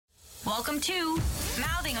Welcome to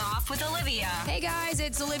Mouthing Off with Olivia. Hey guys,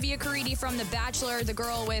 it's Olivia Caridi from The Bachelor, the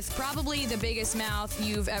girl with probably the biggest mouth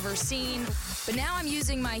you've ever seen. But now I'm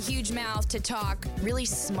using my huge mouth to talk really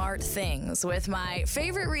smart things with my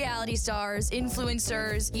favorite reality stars,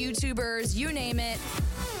 influencers, YouTubers, you name it.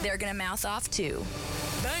 They're gonna mouth off too.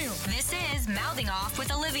 Bam. This is Mouthing Off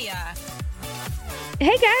with Olivia.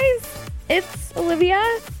 Hey guys, it's Olivia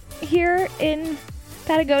here in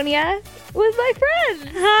Patagonia with my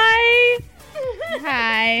friends. Hi.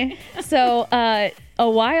 Hi. So a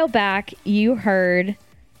while back you heard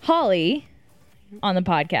Holly on the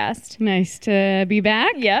podcast. Nice to be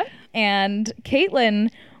back. Yep. And Caitlin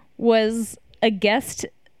was a guest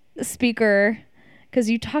speaker because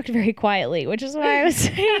you talked very quietly, which is why I was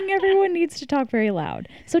saying everyone needs to talk very loud.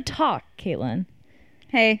 So talk, Caitlin.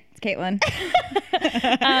 Hey, it's Caitlin.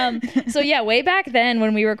 So yeah, way back then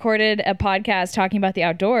when we recorded a podcast talking about the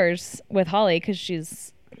outdoors with Holly, because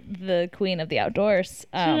she's the queen of the outdoors.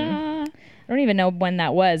 I don't even know when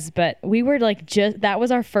that was, but we were like that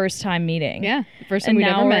was our first time meeting. Yeah, first time and we'd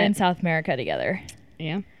now ever we're met. in South America together.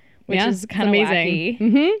 Yeah, which is kind of amazing. wacky.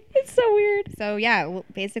 Mm-hmm. It's so weird. So yeah,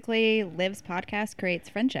 basically Liv's podcast creates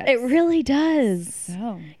friendships. It really does.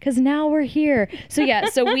 So Because now we're here. So yeah,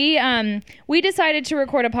 so we decided to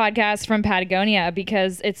record a podcast from Patagonia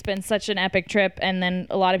because it's been such an epic trip, and then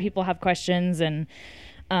a lot of people have questions, and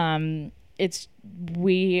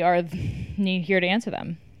we are here to answer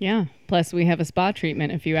them. Yeah. Plus, we have a spa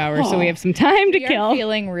treatment in a few hours, so we have some time to We kill. are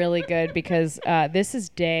feeling really good because this is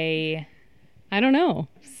day I don't know,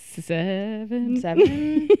 7.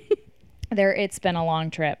 7. It's been a long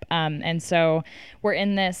trip, and so we're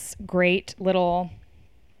in this great little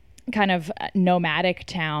kind of nomadic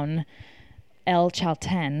town, El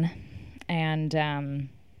Chalten, and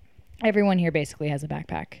everyone here basically has a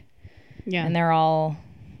backpack, Yeah, and they're all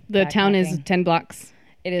the town is backpacking. 10 blocks.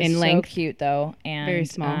 It is in so length. cute though, and Very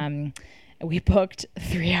small. We booked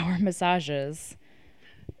 3-hour massages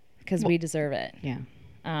because we deserve it. Yeah.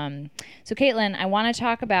 So Caitlin, I want to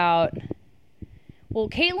talk about. Well,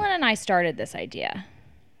 Caitlin and I started this idea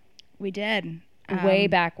we did. way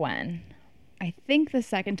back when. I think the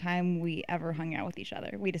second time we ever hung out with each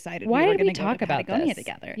other, we decided Why we were did going we to go talk to about Patagonia this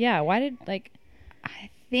together. Yeah. Why did I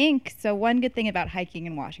think so. One good thing about hiking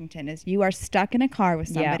in Washington is you are stuck in a car with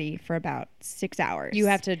somebody for about 6 hours. you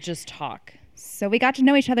have to just talk So we got to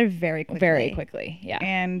know each other very quickly. very quickly? Yeah.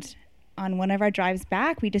 And on one of our drives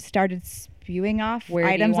back, we just started spewing off Where do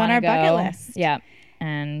you items on wanna our bucket go? list. Yeah.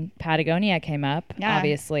 And Patagonia came up, Yeah.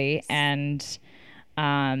 obviously. And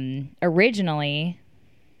originally,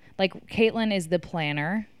 like, Caitlin is the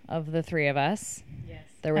planner of the three of us. Yes.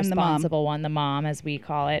 The I'm the mom. responsible one, the mom, as we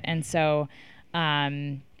call it. And so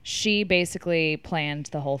she basically planned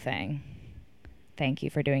the whole thing. Thank you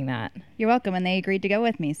for doing that. You're welcome. And they agreed to go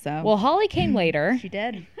with me. So Well, Holly came later. she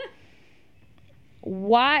did.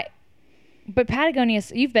 Why? But Patagonia,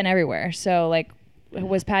 you've been everywhere. So, like,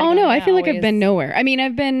 was Oh Patagonia no, I feel like I've always- been nowhere. I mean,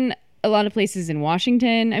 I've been a lot of places in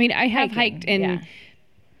Washington. I mean, I have Hiking, hiked in yeah.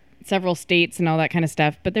 several states and all that kind of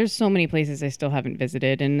stuff, but there's so many places I still haven't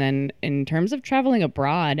visited. And then in terms of traveling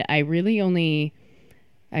abroad, I really only,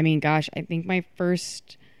 I mean, gosh, I think my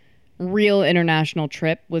first real international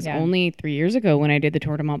trip was Yeah. only 3 years ago when I did the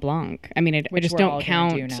Tour de Mont Blanc. I mean, I Which just we're all don't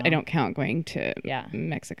gonna do count. now. I don't count going to Yeah.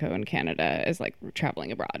 Mexico and Canada as like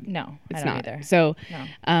traveling abroad. No, It's I don't not. either. So,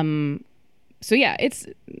 No. so yeah, it's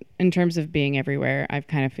in terms of being everywhere. I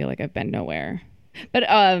kind of feel like I've been nowhere, but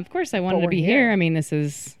of course I wanted to we're be here. here. I mean, this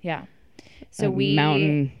is Yeah. So a we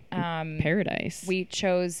mountain um, paradise. we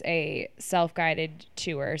chose a self-guided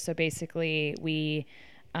tour. So basically, we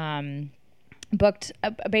booked.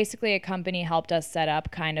 Basically, a company helped us set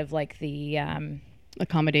up kind of like the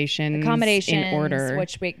accommodations accommodations, in order.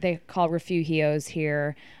 which they call refugios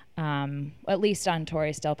here, at least on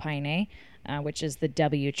Torres del Paine, which is the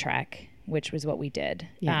W Trek, which was what we did.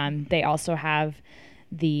 Yeah. They also have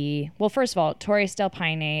first of all, Torres del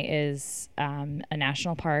Paine is a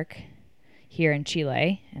national park here in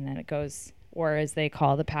Chile, and then it goes, or as they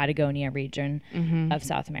call the Patagonia region of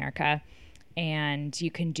South America. And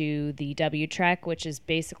you can do the W Trek, which is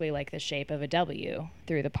basically like the shape of a W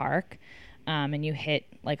through the park. And you hit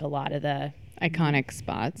like a lot of the iconic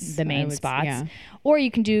spots, the I main would- spots. yeah. Or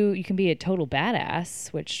you can be a total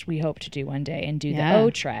badass, which we hope to do one day, and do Yeah. the O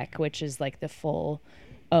Trek, which is like the full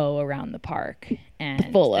O around the park.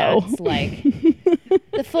 And full O. that's like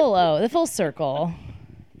the full O, the full circle.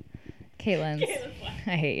 Caitlin's.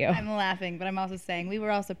 I hate you. I'm laughing, but I'm also saying we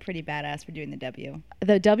were also pretty badass for doing the W.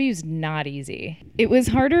 The W's not easy. It was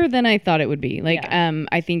harder than I thought it would be. Like, Yeah.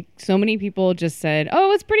 I think so many people just said,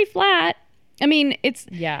 "Oh, it's pretty flat," I mean, it's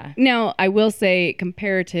Yeah. Now, I will say,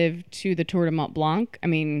 comparative to the Tour de Mont Blanc, I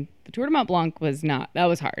mean, the Tour de Mont Blanc that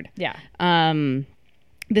was hard. Yeah.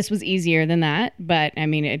 This was easier than that, but I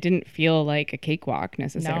mean, it didn't feel like a cakewalk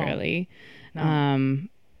necessarily.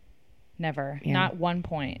 Never. Yeah. Not 1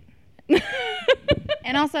 point.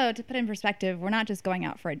 And also, to put in perspective, we're not just going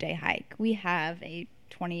out for a day hike. We have a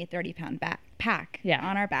 20, 30 pound backpack Yeah.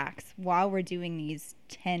 on our backs while we're doing these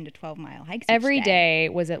 10 to 12 mile hikes. Every each day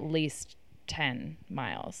was at least 10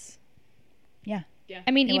 miles. Yeah.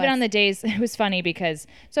 I mean, It even was. on the days, it was funny because,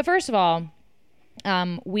 so first of all,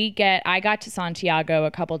 I got to Santiago,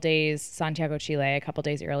 Chile, a couple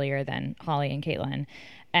days earlier than Holly and Caitlin,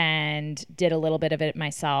 and did a little bit of it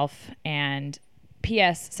myself. And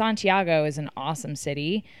P.S. Santiago is an awesome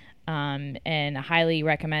city, and I highly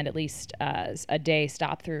recommend at least a day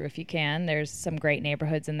stop through if you can. There's some great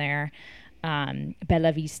neighborhoods in there.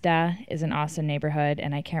 Bella Vista is an awesome neighborhood,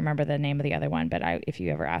 and I can't remember the name of the other one, but if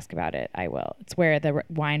you ever ask about it, I will. It's where the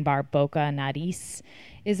wine bar Boca Nariz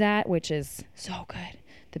is at, which is so good.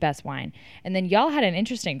 The best wine. And then y'all had an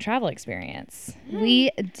interesting travel experience.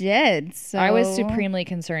 We did. So I was supremely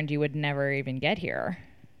concerned you would never even get here.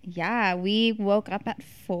 Yeah, we woke up at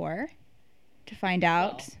 4 to find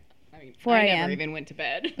out. I mean, 4 I a.m. never even went to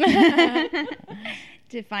bed.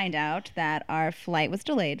 To find out that our flight was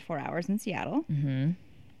delayed 4 hours in Seattle. Mm-hmm.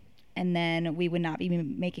 And then we would not be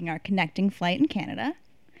making our connecting flight in Canada.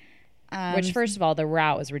 Which, first of all, the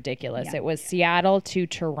route was ridiculous. Yeah. It was Seattle to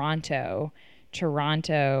Toronto.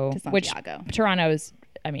 To which Santiago. Toronto's,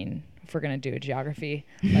 I mean, if we're going to do a geography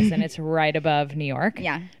lesson, it's right above New York.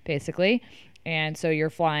 Yeah. Basically. And so you're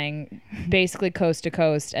flying basically coast to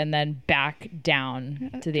coast and then back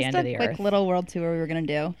down to the end of the Just a earth. quick little world tour we were going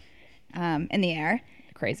to do in the air.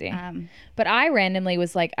 Crazy. But I randomly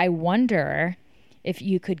was like, I wonder if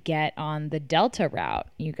you could get on the Delta route.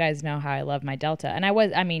 You guys know how I love my Delta. And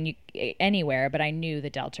anywhere, but I knew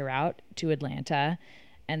the Delta route to Atlanta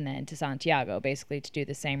and then to Santiago, basically to do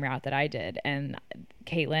the same route that I did. And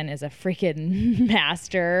Caitlin is a freaking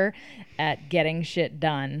master at getting shit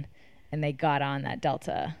done. And they got on that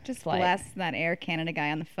Delta Just flight. bless that Air Canada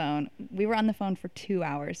guy on the phone. We were on the phone for 2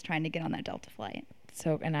 hours trying to get on that Delta flight.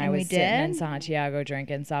 And I And we was sitting in did? Santiago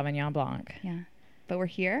drinking Sauvignon Blanc. Yeah. But we're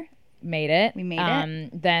here. Made it. We made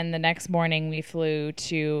it. Then the next morning we flew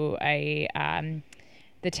to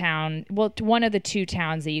the town, to one of the two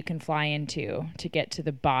towns that you can fly into to get to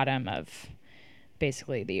the bottom of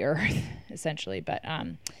basically the earth, essentially. But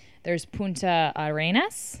there's Punta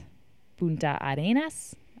Arenas.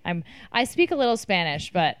 I speak a little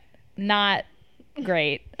Spanish, but not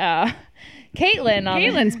great.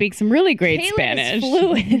 Caitlin speaks some really great Caitlin Spanish. is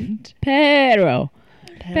fluent. Pero.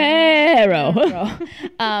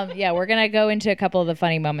 Yeah, we're gonna go into a couple of the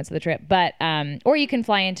funny moments of the trip, but or you can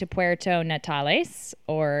fly into Puerto Natales,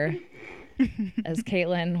 or as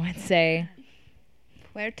Caitlin would say,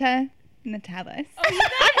 Puerto Natales.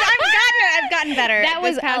 I've gotten better. that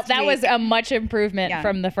this past was week. a much improvement Yeah.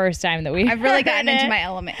 from the first time that we. I've really heard gotten into it. my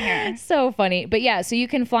element here. So funny, but yeah, so you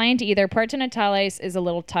can fly into either. Puerto Natales is a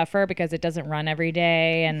little tougher because it doesn't run every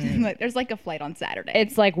day, and There's like a flight on Saturday.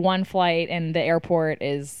 it's like one flight, and the airport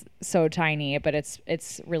is so tiny, but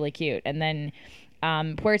it's really cute. And then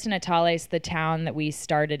Puerto Natales, the town that we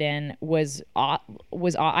started in, was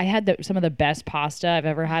I had some of the best pasta I've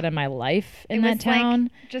ever had in my life in that town.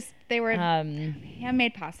 They were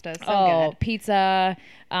handmade pasta. So good. Pizza.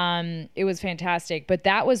 It was fantastic. But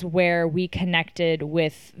that was where we connected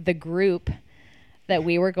with the group that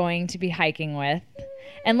we were going to be hiking with.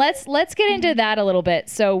 And let's get into that a little bit.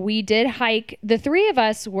 So we did hike. The three of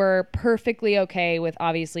us were perfectly okay with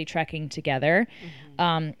obviously trekking together.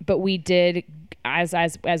 But we did,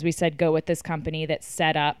 as we said, go with this company that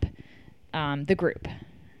set up the group,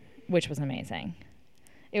 which was amazing.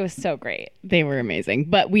 It was so great. They were amazing.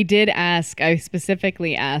 But we did ask, I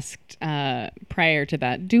specifically asked prior to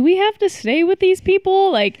that, do we have to stay with these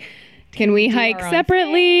people? Like, can we hike our own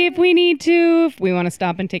separately if we need to? If we want to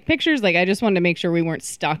stop and take pictures? Like, I just wanted to make sure we weren't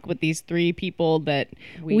stuck with these three people that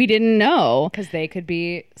we didn't know. Because they could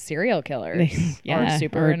be serial killers Yeah, or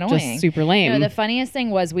super or annoying. just super lame. No, the funniest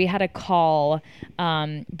thing was we had a call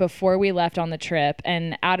before we left on the trip,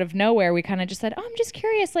 and out of nowhere we kind of just said, I'm just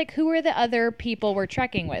curious, like, who are the other people we're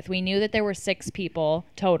trekking with? We knew that there were 6 people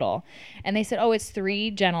total. And they said, it's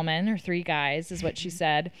 3 gentlemen or 3 guys is what she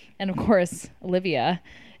said. And of course, Olivia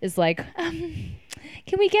is like,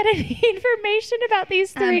 can we get any information about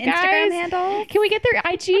these 3 guys? Instagram handles? Can we get their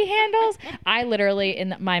IG handles? I literally,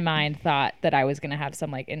 in my mind, thought that I was going to have some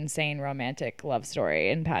like insane romantic love story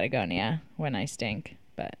in Patagonia when I stink,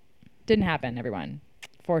 but didn't happen, everyone.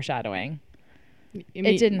 Foreshadowing.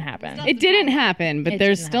 It didn't happen. It didn't happen, but It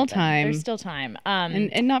there's didn't still happen. time. There's still time.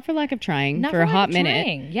 And not for lack of trying, Not for a lack hot of minute.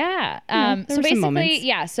 trying. Yeah. there So were some moments. basically,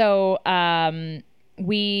 yeah. So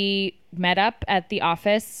we met up at the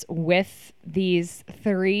office with these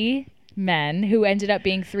 3 men who ended up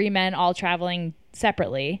being 3 men all traveling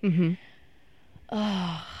separately.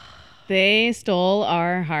 They stole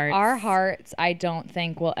our hearts. Our hearts, I don't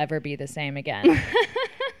think, will ever be the same again.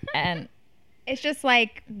 And It's just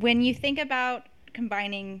like when you think about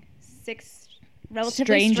combining 6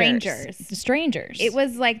 relatively strangers. It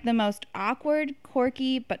was like the most awkward,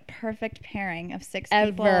 quirky, but perfect pairing of 6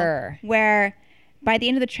 Ever. people. Where by the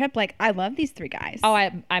end of the trip, like, I love these 3 guys. Oh,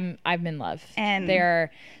 I'm in love. And-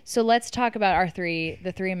 they're so let's talk about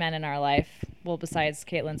the 3 men in our life. Well, besides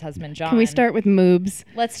Caitlin's husband John. Can we start with Moobs?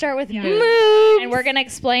 Let's start with Yeah. Moobs. And we're gonna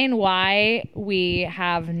explain why we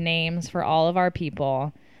have names for all of our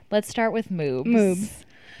people. Let's start with Moobs. Moobs.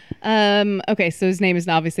 Okay, so his name is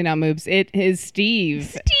obviously not Moobs. It is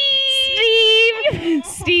Steve.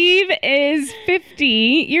 Steve is 50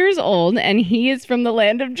 years old, and he is from the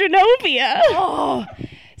land of Genovia. Oh,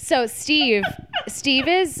 so Steve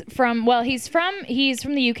is from he's from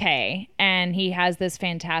the UK, and he has this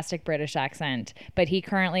fantastic British accent, but he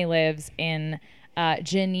currently lives in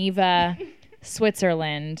Geneva,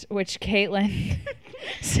 Switzerland, which Caitlin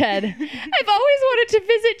said, I've always wanted to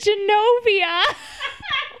visit Genovia.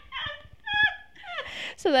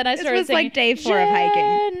 So then I started was singing, like day 4 of hiking.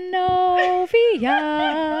 Genovia,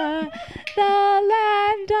 the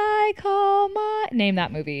land I call my... Name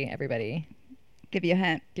that movie, everybody. Give you a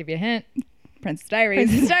hint. Give you a hint. Princess Diaries.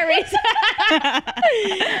 Princess Diaries.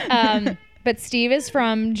 But Steve is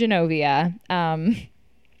from Genovia.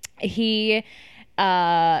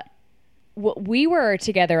 We were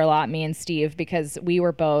together a lot, me and Steve, because we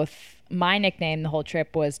were both, my nickname the whole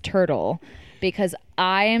trip was Turtle, because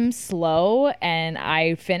I am slow and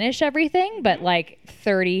I finish everything, but like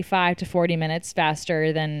 35 to 40 minutes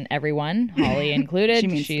faster than everyone, Holly included. She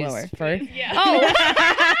means She's slower. first. Yeah.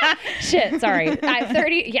 Oh, shit. Sorry.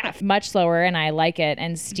 30. Yeah, much slower, and I like it.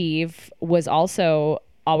 And Steve was also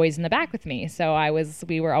always in the back with me, so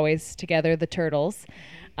we were always together, the Turtles.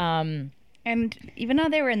 And even though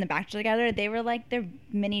they were in the back together, they were like their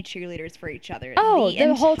mini cheerleaders for each other. Oh,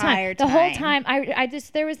 the whole entire time. The whole time. I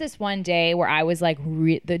just, there was this one day where I was like,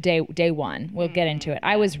 the day one, we'll get into it.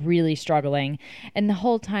 I was really struggling. And the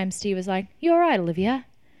whole time Steve was like, you all right, Olivia?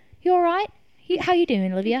 You all right? How you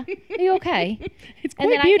doing, Olivia? Are you okay? It's quite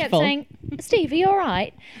And then beautiful. I kept saying, Steve, are you all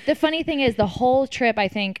right? The funny thing is, the whole trip, I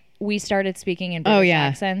think we started speaking in British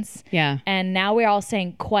accents. Yeah. And now we're all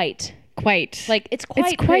saying quite. Quite. Like, it's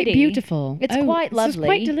quite pretty. Beautiful. It's Oh, quite this is lovely.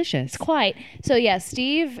 quite delicious. It's quite. So, yeah,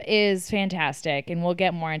 Steve is fantastic, and we'll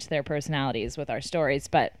get more into their personalities with our stories.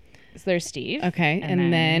 But so there's Steve. Okay.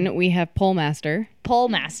 And then we have Pole Master. Pole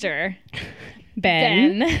Master.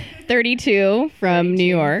 Ben. 32 from New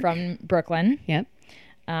York. From Brooklyn. Yep.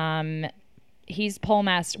 He's pole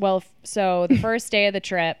master. Well, so the first day of the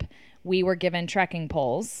trip, we were given trekking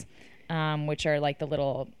poles, which are like the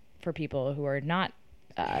little, for people who are not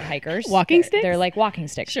hikers. Walking sticks? They're like walking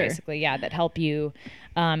sticks, Sure. basically. Yeah, that help you.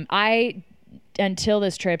 I, until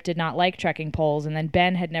this trip, did not like trekking poles, and then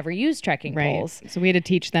Ben had never used trekking poles. So we had to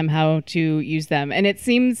teach them how to use them. And it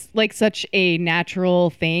seems like such a natural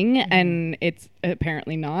thing, and it's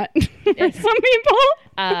apparently not for some people.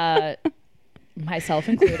 Myself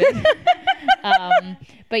included.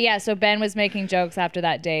 But yeah, so Ben was making jokes after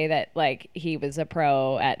that day that like he was a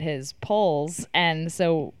pro at his poles, and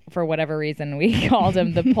so for whatever reason we called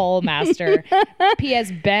him the Pole Master. P.S.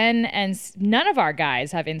 Ben and none of our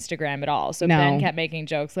guys have Instagram at all, so No. Ben kept making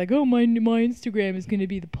jokes like, "Oh, my Instagram is going to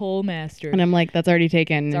be the Pole Master." And I'm like, that's already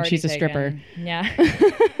taken, It's and already she's a taken. stripper. Yeah,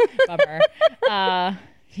 bummer.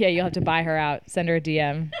 Yeah, you'll have to buy her out. Send her a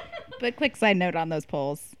DM. But quick side note on those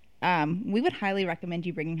poles. We would highly recommend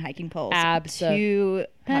you bringing hiking poles Absolutely. to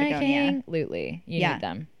Patagonia. Absolutely. You Yeah. need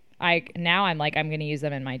them. I'm going to use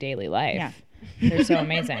them in my daily life. Yeah. They're so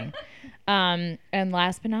amazing. And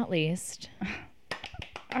last but not least,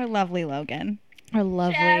 Our lovely Logan. our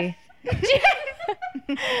lovely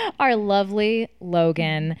our lovely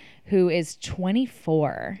Logan, who is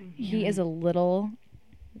 24. He is a little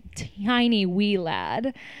tiny wee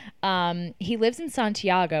lad. He lives in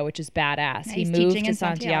Santiago, which is badass. Yeah, he he's moved teaching to in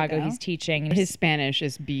Santiago. Santiago. He's teaching. His Spanish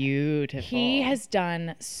is beautiful. He has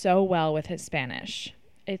done so well with his Spanish.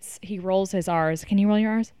 He rolls his R's. Can you roll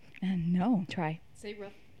your R's? No. Try. Say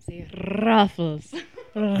ruffles. Do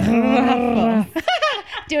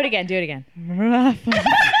it again. Do it again.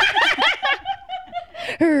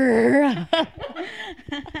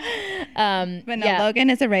 But no, Logan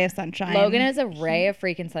is a ray of sunshine. Logan is a ray of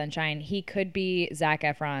freaking sunshine. He could be Zac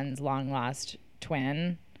Efron's long lost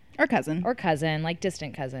twin or cousin, like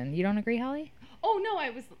distant cousin. You don't agree, Holly? Oh no,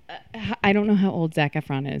 I don't know how old Zac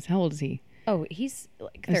Efron is. How old is he? Oh, he's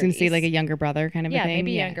like 30s. I was gonna say like a younger brother kind of a thing.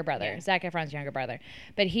 Maybe younger brother. Zac Efron's younger brother.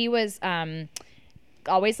 But he was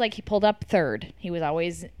always like he pulled up third. He was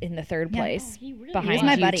always in the third place behind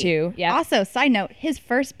my you buddy. two. Yeah. Also, side note, his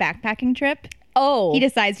first backpacking trip. Oh, he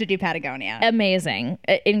decides to do Patagonia. Amazing,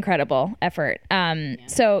 incredible effort.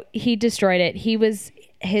 So he destroyed it.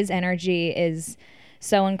 His energy is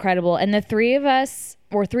so incredible, and the three of us,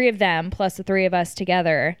 or three of them plus the three of us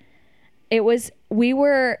together, we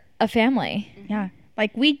were a family. Yeah,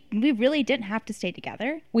 like we really didn't have to stay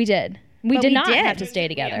together. We did. We did not have to stay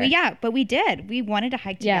together. But we did. We wanted to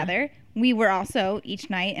hike together. We were also each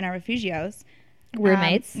night in our refugios.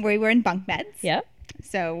 Roommates. We were in bunk beds. Yep.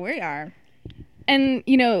 So we are. And,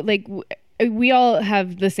 like we all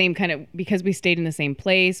have the same kind of, because we stayed in the same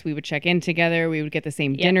place, we would check in together. We would get the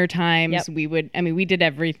same dinner times. Yep. We did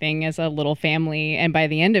everything as a little family. And by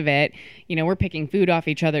the end of it, we're picking food off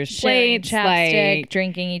each other's plates. Chapstick,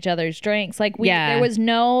 drinking each other's drinks. There was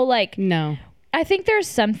no No. I think there's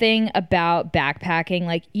something about backpacking,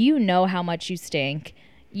 like, how much you stink.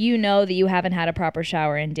 That you haven't had a proper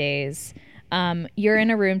shower in days. You're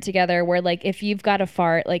in a room together where, like, if you've got a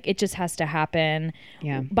fart, like, it just has to happen.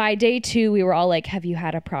 Yeah. By day 2, we were all like, have you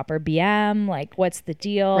had a proper BM? Like, what's the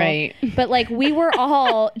deal? Right. But, like, we were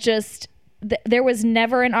all just, there was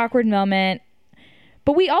never an awkward moment.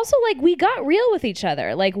 But we also, like, we got real with each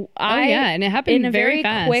other. Like, and it happened in a very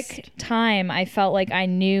fast. quick time. I felt like I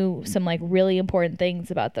knew some, like, really important things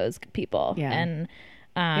about those people. Yeah. And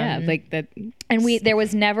like that. And there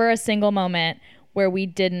was never a single moment where we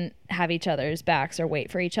didn't have each other's backs or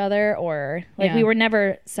wait for each other, or like we were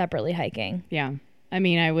never separately hiking. Yeah.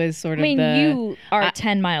 I was sort of you are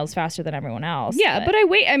 10 miles faster than everyone else. Yeah, but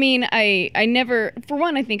I never, for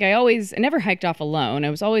one, I think I never hiked off alone. I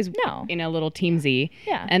was always in a little teamsy.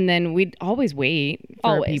 Yeah. And then we'd always wait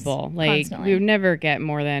for people. Like, constantly. we would never get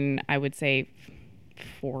more than, I would say,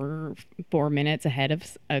 4 minutes ahead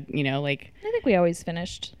of, like. I think we always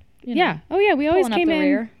finished. Yeah. Oh, yeah. We always came in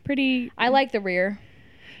rear. pretty. I like the rear.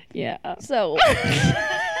 Yeah. So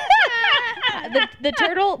the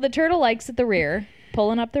turtle likes at the rear,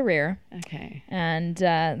 pulling up the rear. Okay. And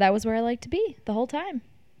that was where I like to be the whole time.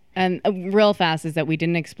 And real fast is that we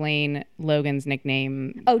didn't explain Logan's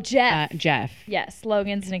nickname. Oh, Jeff. Jeff. Yes,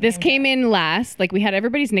 Logan's nickname. This came in last. Like, we had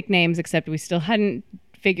everybody's nicknames, except we still hadn't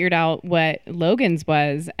figured out what Logan's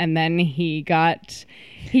was. And then he got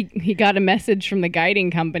a message from the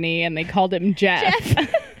guiding company, and they called him Jeff.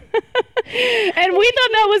 And we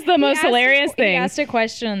thought that was the most hilarious thing. He asked a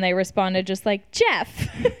question, and they responded just like, Jeff.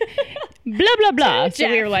 Blah, blah, blah. Jeff. So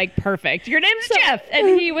we were like, perfect. Your name's Jeff.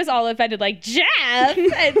 And he was all offended, like, Jeff.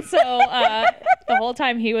 And so the whole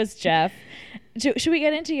time he was Jeff. Should we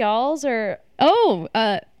get into y'all's or? Oh,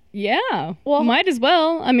 yeah. Well, might as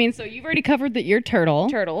well. So you've already covered that you're Turtle.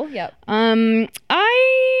 Turtle, yep.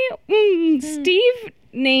 Steve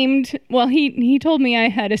named, well, he told me I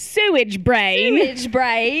had a sewage brain. Sewage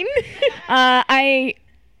brain. I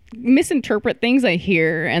misinterpret things I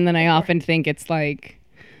hear, and then I often think it's like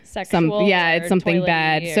sexual. It's something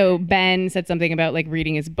bad. So Ben said something about like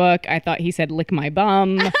reading his book. I thought he said lick my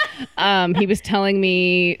bum. He was telling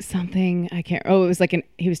me something, it was like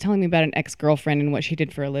he was telling me about an ex-girlfriend and what she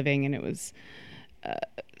did for a living, and it was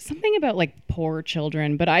something about like poor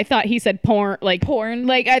children, but I thought he said porn. Like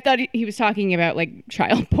I thought he was talking about like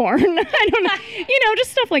child porn. I don't know,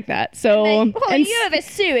 just stuff like that. So you have a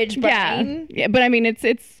sewage brain. Yeah, but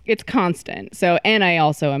it's constant. So, and I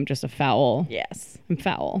also am just a foul. Yes, I'm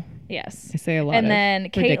foul. Yes, I say a lot. And of then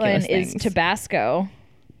Caitlin is Tabasco.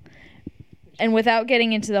 And without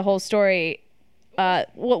getting into the whole story,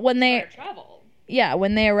 when they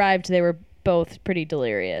arrived, they were both pretty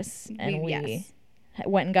delirious, and we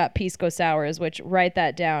went and got Pisco Sours, which, write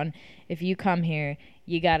that down. If you come here,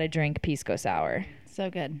 you got to drink Pisco Sour. So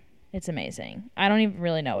good. It's amazing. I don't even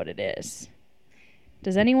really know what it is.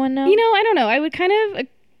 Does anyone know? I don't know. I would kind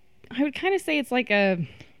of say it's like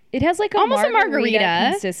it has like almost a margarita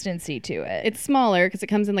consistency to it. It's smaller because it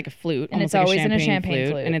comes in like a flute, and it's like always in a champagne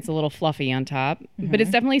flute, and it's a little fluffy on top. Mm-hmm. But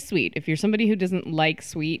it's definitely sweet. If you're somebody who doesn't like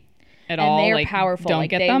sweet at all, and they're like, powerful. Don't like,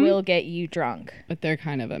 get they them. Will get you drunk. But they're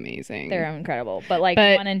kind of amazing. They're incredible. But one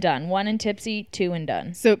and done. One and tipsy, 2 and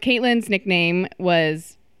done. So Caitlin's nickname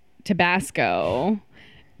was Tabasco,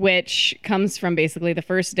 which comes from basically the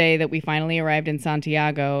first day that we finally arrived in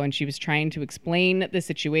Santiago, and she was trying to explain the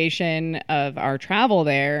situation of our travel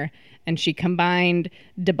there, and she combined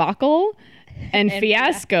debacle and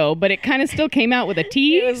fiasco, but it kind of still came out with a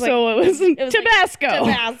T, it was Tabasco.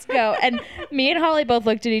 Like Tabasco. And me and Holly both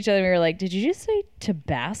looked at each other and we were like, did you just say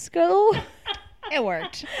Tabasco? It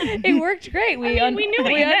worked. It worked great. We understood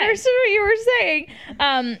what you were saying.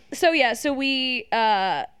 So we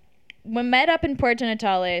met up in Puerto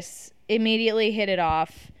Natales, immediately hit it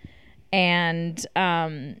off, and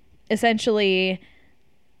essentially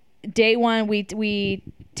day one we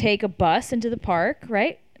take a bus into the park,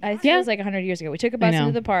 right? I think it was like 100 years ago. We took a bus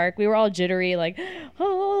into the park. We were all jittery, like,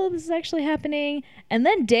 oh, this is actually happening. And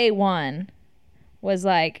then day one was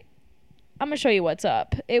like, I'm going to show you what's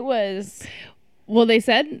up. It was... Well, they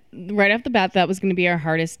said right off the bat that was going to be our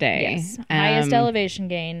hardest day. Yes, highest elevation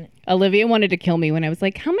gain. Olivia wanted to kill me when I was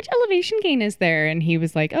like, how much elevation gain is there? And he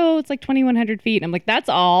was like, oh, it's like 2,100 feet. And I'm like, that's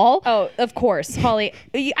all? Oh, of course, Holly.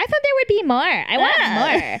 I thought there would be more. I want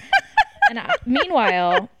more. And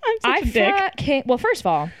meanwhile, well, first of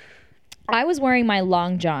all, I was wearing my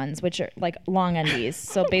long johns, which are like long undies.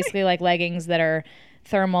 So basically like leggings that are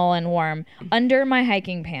thermal and warm under my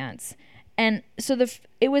hiking pants. And so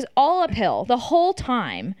it was all uphill the whole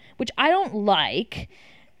time, which I don't like.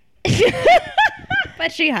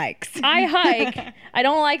 But she hikes. I hike. I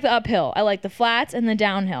don't like the uphill. I like the flats and the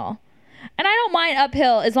downhill. And I don't mind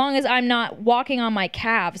uphill as long as I'm not walking on my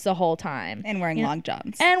calves the whole time. And wearing long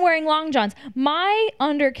johns. My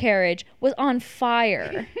undercarriage was on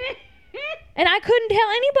fire. And I couldn't tell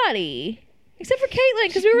anybody. Except for Caitlin,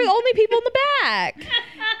 because we were the only people in the back.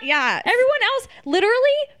 Yeah. Everyone else, literally,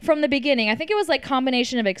 from the beginning, I think it was like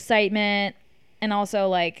combination of excitement and also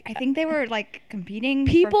like... I think they were like competing.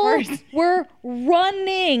 People were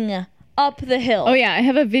running up the hill. Oh, yeah. I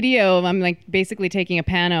have a video of I'm like basically taking a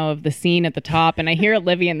pano of the scene at the top, and I hear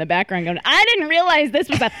Olivia in the background going, I didn't realize this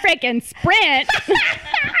was a freaking sprint.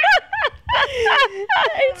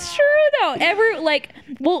 It's true,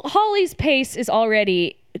 though. Holly's pace is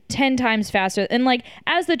already 10 times faster, and like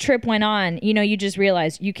as the trip went on, you just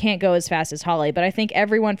realized you can't go as fast as Holly, but I think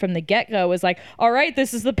everyone from the get-go was like, all right,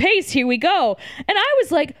 this is the pace, here we go. And I was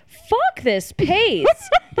like, fuck this pace.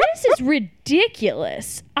 This is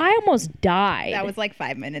ridiculous. I almost died. That was like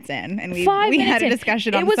 5 minutes in, and we had a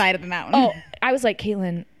discussion on the side of the mountain. Oh, I was like,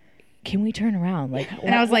 Caitlin, can we turn around? Like,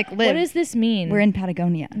 and I was like, Liv, what does this mean? We're in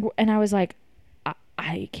Patagonia. And I was like,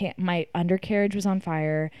 I can't, my undercarriage was on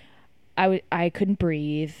fire. I couldn't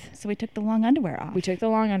breathe. So we took the long underwear off. Whoa,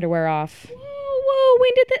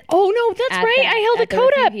 when did that? Oh, no, that's right. I held a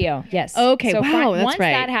coat up. Yes. Okay, so wow, that's once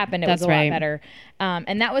right. that happened, it was a lot better.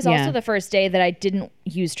 And that was also the first day that I didn't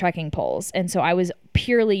use trekking poles. And so I was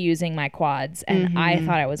purely using my quads, and I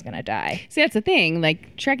thought I was going to die. See, that's the thing.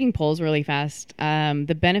 Like, trekking poles really fast.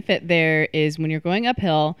 The benefit there is when you're going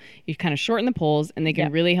uphill, you kind of shorten the poles, and they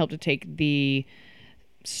can really help to take the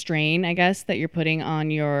strain, I guess, that you're putting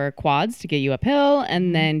on your quads to get you uphill.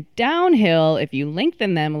 And then downhill, if you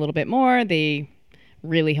lengthen them a little bit more, they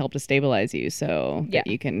really help to stabilize you so that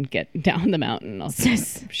you can get down the mountain a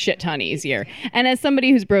shit ton easier. And as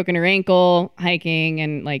somebody who's broken her ankle hiking,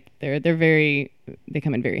 and like they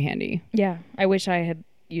come in very handy. Yeah, I wish I had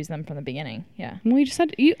used them from the beginning. Yeah, we just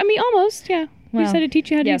had almost. Yeah, we just had to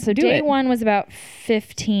teach you how to do it. So day one was about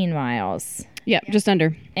 15 miles. Yeah, just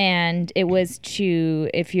under. And it was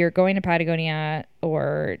if you're going to Patagonia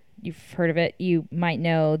or you've heard of it, you might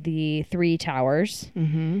know the Three Towers,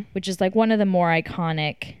 which is like one of the more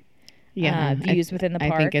iconic views within the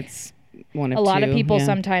park. I think it's one of a lot of people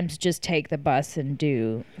sometimes just take the bus and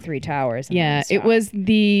do Three Towers. And it was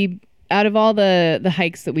out of all the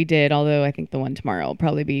hikes that we did, although I think the one tomorrow will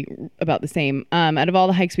probably be about the same. Out of all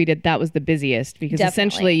the hikes we did, that was the busiest because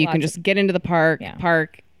essentially you can just get into the park,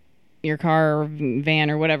 park your car or van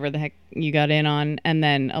or whatever the heck you got in on, and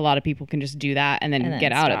then a lot of people can just do that and then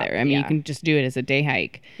get out of there. I mean, you can just do it as a day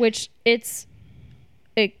hike. Which if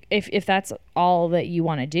that's all that you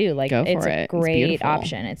want to do, like it's a great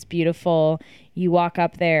option. It's beautiful. You walk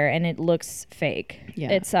up there and it looks fake. Yeah.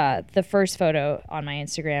 It's the first photo on my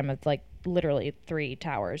Instagram of like literally 3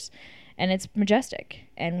 towers, and it's majestic.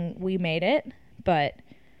 And we made it, but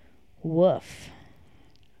woof.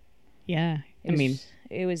 Yeah.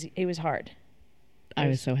 It was hard. I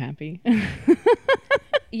was so happy.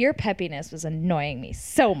 Your peppiness was annoying me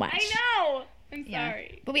so much. I know. I'm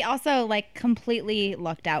sorry. But we also like completely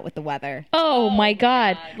lucked out with the weather. Oh my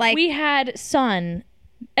God. Like we had sun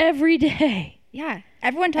every day. Yeah.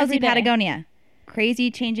 Everyone tells you Patagonia.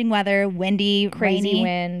 Crazy changing weather, windy, crazy rainy.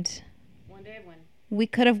 Wind. One day of wind. We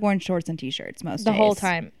could have worn shorts and t-shirts most days. The whole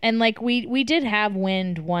time. And like we did have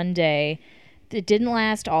wind one day. It didn't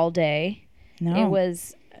last all day. No. It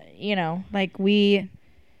was, like we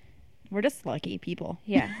We're just lucky people.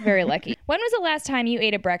 Yeah, very lucky. When was the last time you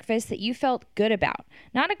ate a breakfast that you felt good about?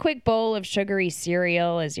 Not a quick bowl of sugary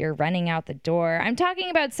cereal as you're running out the door. I'm talking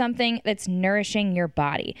about something that's nourishing your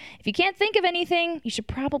body. If you can't think of anything, you should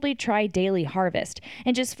probably try Daily Harvest.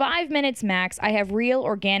 In just 5 minutes max, I have real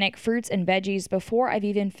organic fruits and veggies before I've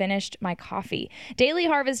even finished my coffee. Daily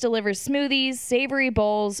Harvest delivers smoothies, savory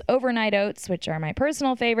bowls, overnight oats, which are my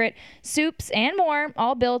personal favorite, soups, and more,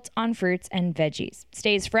 all built on fruits and veggies. It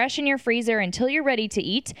stays fresh in your freezer until you're ready to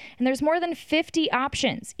eat, and there's more than 50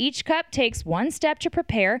 options. Each cup takes one step to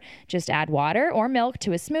prepare. Just add water or milk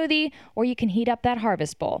to a smoothie, or you can heat up that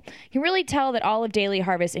Harvest bowl. You can really tell that all of Daily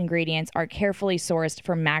Harvest ingredients are carefully sourced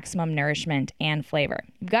for maximum nourishment and flavor.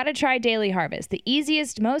 You've got to try Daily Harvest, the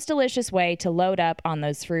easiest, most delicious way to load up on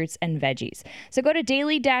those fruits and veggies. So go to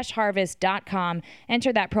daily-harvest.com,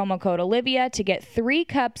 enter that promo code Olivia to get 3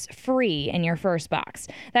 cups free in your first box.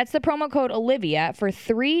 That's the promo code Olivia for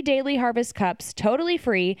 3 Daily Harvest cups totally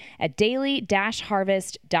free at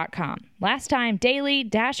daily-harvest.com. Last time,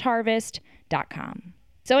 daily-harvest.com.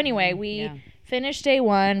 So anyway, we finished day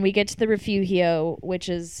 1. We get to the Refugio, which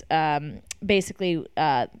is basically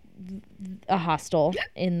a hostel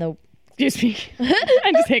in the... Excuse me.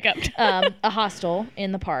 I just hiccuped. A hostel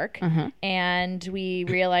in the park. And we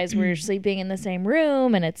realize we're sleeping in the same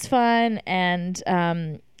room and it's fun. And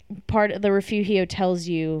part of the Refugio tells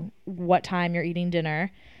you what time you're eating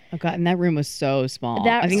dinner. Oh God, and that room was so small.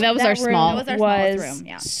 I think that was our smallest room.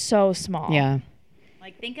 Yeah. So small. Yeah.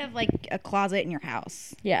 Like think of like a closet in your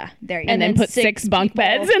house. Yeah. There you And then put 6 bunk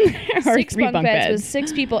beds in there. Or 6 3 bunk beds with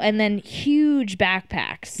 6 people and then huge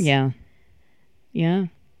backpacks. Yeah. Yeah.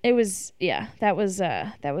 It was, that was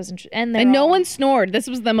interesting. And no one snored. This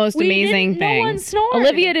was the most amazing thing. No one snored.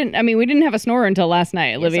 Olivia didn't, we didn't have a snorer until last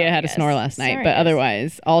night. Olivia had a snore last night, but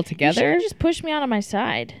otherwise, all together. You just pushed me out on my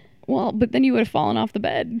side. Well, but then you would have fallen off the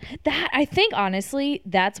bed. I think, honestly,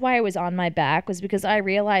 that's why I was on my back, was because I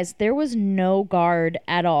realized there was no guard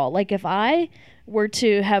at all. Like, if I were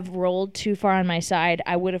to have rolled too far on my side,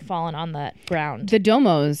 I would have fallen on the ground. The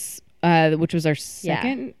Domos, which was our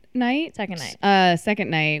second night,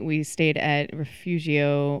 we stayed at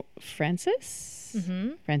Refugio Francis.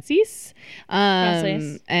 Francis.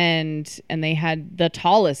 And they had the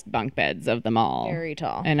tallest bunk beds of them all. Very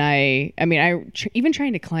tall. And even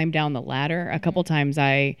trying to climb down the ladder a couple times,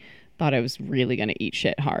 I thought I was really going to eat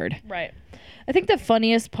shit hard. Right. I think the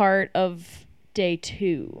funniest part of day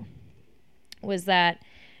 2 was that,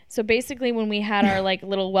 so basically when we had our like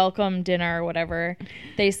little welcome dinner or whatever,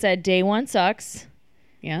 they said day 1 sucks.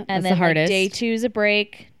 Yeah, and that's then the hardest. Day 2 is a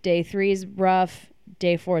break. Day 3 is rough.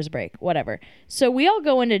 Day 4 is a break. Whatever. So we all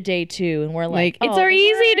go into day 2 and we're like it's our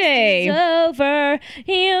easy day. It's over.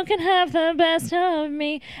 You can have the best of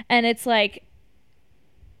me. And it's like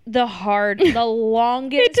the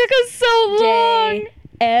longest. It took us so long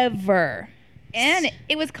ever. And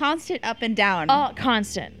it was constant up and down.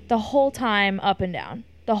 Constant. The whole time up and down.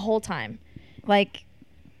 The whole time. Like,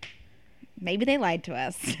 maybe they lied to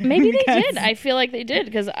us. Maybe they did. I feel like they did,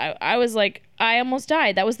 because I was like, I almost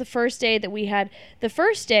died. That was the first day that we had. The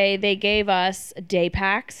first day they gave us day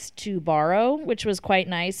packs to borrow, which was quite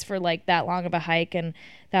nice for like that long of a hike and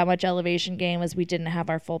that much elevation gain, was we didn't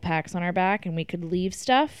have our full packs on our back and we could leave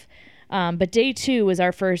stuff. But day 2 was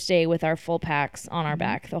our first day with our full packs on our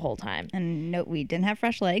back the whole time. And no, we didn't have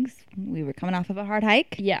fresh legs. We were coming off of a hard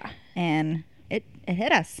hike. Yeah. And it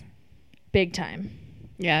hit us. Big time.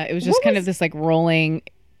 Yeah, it was just kind of this like rolling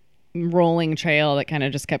trail that kind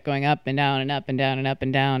of just kept going up and down and up and down and up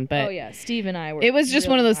and down. But Steve and I were. It was just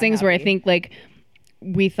one of those things where I think like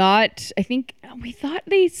we thought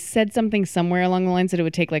they said something somewhere along the lines that it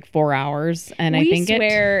would take like 4 hours, and I think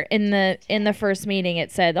in the first meeting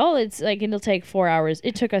it said, it's like it'll take 4 hours.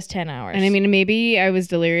 It took us 10 hours. And I mean, maybe I was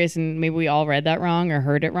delirious and maybe we all read that wrong or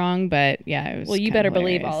heard it wrong, but yeah, it was. Well, you better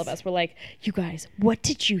believe all of us were like, you guys, what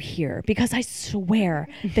did you hear? Because I swear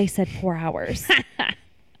they said 4 hours.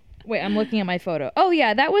 Wait, I'm looking at my photo. Oh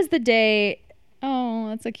yeah, that was the day. Oh,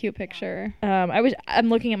 that's a cute picture. I'm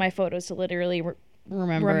looking at my photos to literally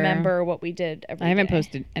remember what we did every day. I haven't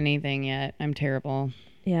posted anything yet. I'm terrible.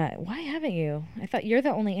 Yeah, why haven't you? I thought you're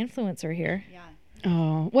the only influencer here. Yeah.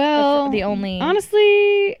 Oh, well, the only.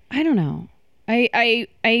 Honestly, I don't know. I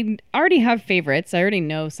already have favorites. I already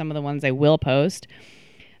know some of the ones I will post.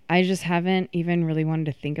 I just haven't even really wanted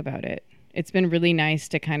to think about it. It's been really nice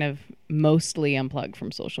to kind of mostly unplug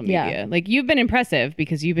from social media. Yeah. Like, you've been impressive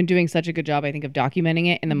because you've been doing such a good job, I think, of documenting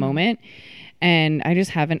it in the moment. And I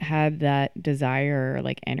just haven't had that desire or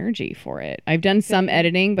like energy for it. I've done some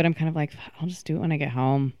editing, but I'm kind of like, I'll just do it when I get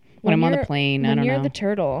home. When I'm on the plane, I don't know. When you're the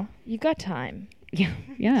turtle, you've got time. Yeah.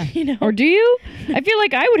 Or do you? I feel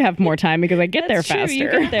like I would have more time because I get there faster. True.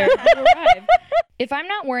 You get there. You arrive. If I'm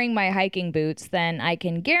not wearing my hiking boots, then I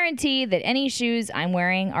can guarantee that any shoes I'm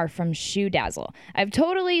wearing are from Shoe Dazzle. I've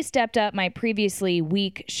totally stepped up my previously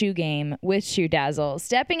weak shoe game with Shoe Dazzle,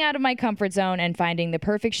 stepping out of my comfort zone and finding the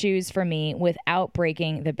perfect shoes for me without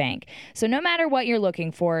breaking the bank. So no matter what you're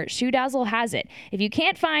looking for, Shoe Dazzle has it. If you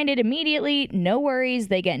can't find it immediately, no worries.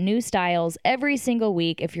 They get new styles every single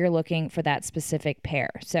week if you're looking for that specific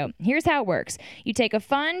pair. So here's how it works. You take a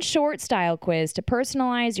fun, short style quiz to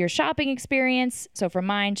personalize your shopping experience. So for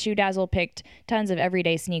mine, Shoe Dazzle picked tons of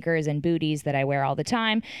everyday sneakers and booties that I wear all the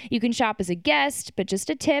time. You can shop as a guest, but just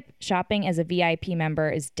a tip, shopping as a VIP member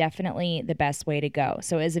is definitely the best way to go.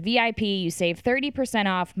 So as a VIP, you save 30%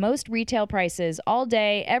 off most retail prices all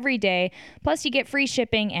day, every day. Plus you get free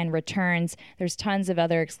shipping and returns. There's tons of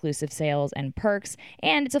other exclusive sales and perks,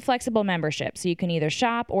 and it's a flexible membership, so you can either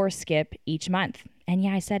shop or skip each month. And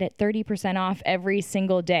yeah, I said it, 30% off every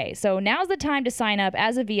single day. So now's the time to sign up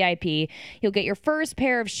as a VIP. You'll get your first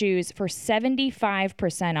pair of shoes for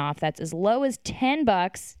 75% off. That's as low as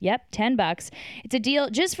 $10. Yep, $10. It's a deal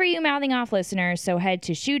just for you Mouthing Off listeners. So head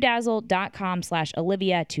to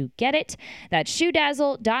shoedazzle.com/Olivia to get it. That's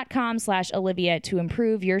shoedazzle.com/Olivia to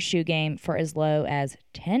improve your shoe game for as low as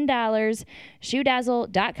 $10.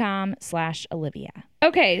 shoedazzle.com/Olivia.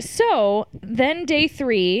 Okay, so then day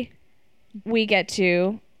 3 we get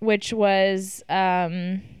to, which was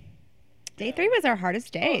day 3 was our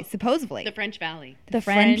hardest day, supposedly. The French Valley. The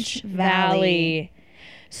French Valley.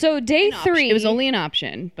 So day 3, it was only an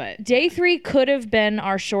option, but day 3 could have been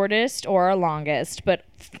our shortest or our longest, but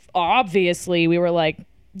obviously we were like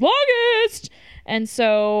longest. And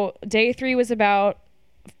so day 3 was about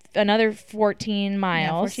another 14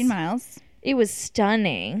 miles. Yeah, 14 miles. It was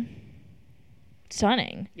stunning.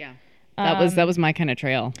 Yeah. That was my kind of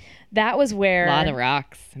trail. That was where a lot of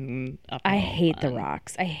rocks and I hate the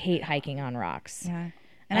rocks. I hate hiking on rocks. Yeah.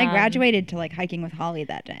 And I graduated to like hiking with Holly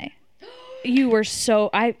that day. You were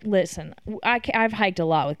so I've hiked a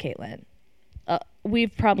lot with Caitlin.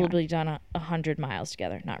 We've probably done 100 miles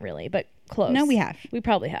together. Not really, but close. No, we have. We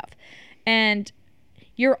probably have. And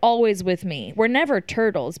you're always with me. We're never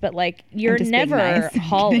turtles, but like you're never nice.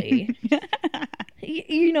 Holly.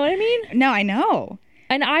 You know what I mean? No, I know.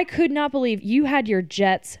 And I could not believe you had your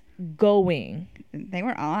jets going. They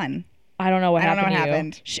were on. I don't know what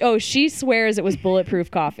happened. She swears it was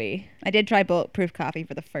bulletproof coffee. I did try bulletproof coffee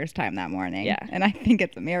for the first time that morning. Yeah. And I think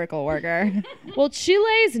it's a miracle worker. Well,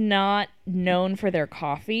 Chile is not known for their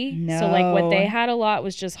coffee. No. So like what they had a lot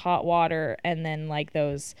was just hot water and then like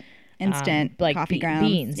those instant like coffee grounds.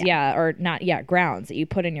 Beans. Yeah. Or not. Yeah. Grounds that you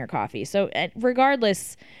put in your coffee. So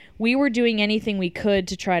regardless, we were doing anything we could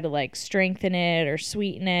to try to like strengthen it or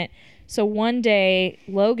sweeten it. So one day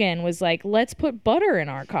Logan was like, let's put butter in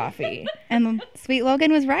our coffee. And sweet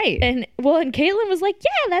Logan was right. And Caitlin was like,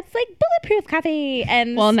 yeah, that's like bulletproof coffee.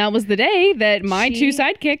 And that was the day that my two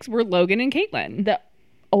sidekicks were Logan and Caitlin.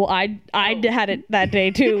 I had it that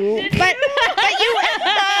day too. but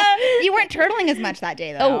you weren't turtling as much that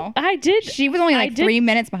day though. Oh, I did. She was only like 3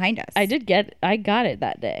 minutes behind us. I got it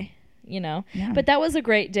that day. Yeah. But that was a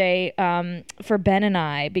great day for Ben and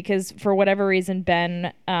I, because for whatever reason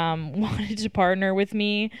Ben wanted to partner with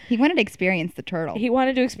me. He wanted to experience the turtle.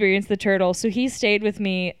 So he stayed with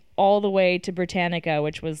me all the way to Britannica,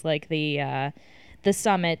 which was like the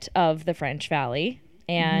summit of the French Valley.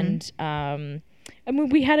 And I mean,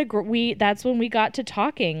 we had that's when we got to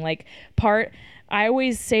talking. I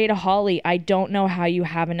always say to Holly, I don't know how you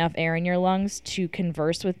have enough air in your lungs to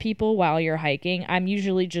converse with people while you're hiking. I'm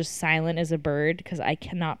usually just silent as a bird because I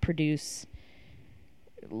cannot produce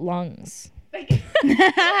lungs. But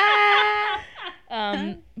Ben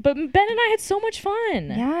and I had so much fun.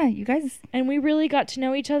 Yeah, you guys. And we really got to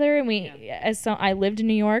know each other. And I lived in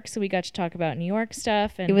New York, so we got to talk about New York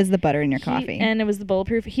stuff. And it was the butter in your coffee. And it was the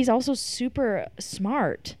bulletproof. He's also super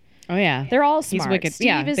smart. Oh yeah, they're all smart. He's wicked.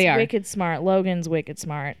 Steve is wicked smart. Logan's wicked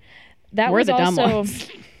smart. We're the dumb ones.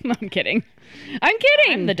 I'm kidding.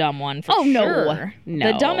 I'm the dumb one. For sure.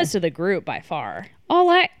 No, the dumbest of the group by far. All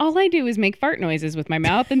I do is make fart noises with my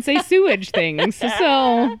mouth and say sewage things.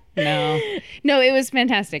 So no, it was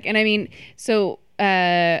fantastic. And I mean, so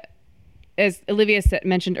as Olivia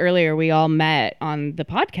mentioned earlier, we all met on the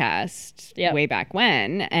podcast way back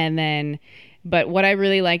when, and then, but what I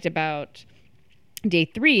really liked about day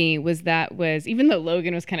 3 was even though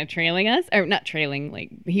Logan was kind of trailing us, or not trailing,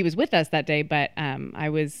 like he was with us that day, but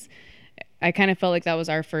I kind of felt like that was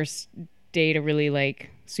our first day to really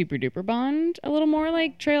like super duper bond a little more,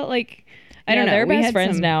 like trail, like I don't know. They're best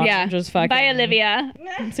friends now. Yeah. Just fucking. Bye, Olivia.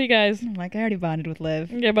 See you guys. I already bonded with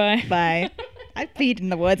Liv. Goodbye. Bye. I peed in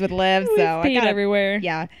the woods with Liv, so peed everywhere.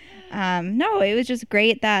 Yeah. No, it was just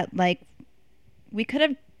great that like we could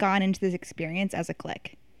have gone into this experience as a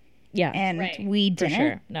clique. Yeah. And we didn't. For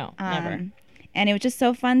sure. No, never. And it was just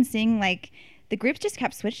so fun seeing like the groups just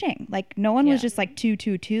kept switching. Like no one was just like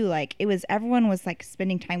 2-2-2. Like it was everyone was like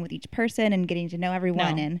spending time with each person and getting to know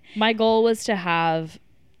everyone. No. And my goal was to have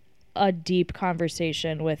a deep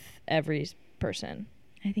conversation with every person.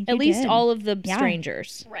 I think at least all of the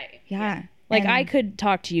strangers. Right. Yeah. Like I could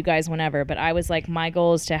talk to you guys whenever, but I was like, my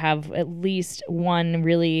goal is to have at least one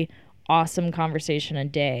really awesome conversation a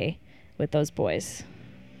day with those boys.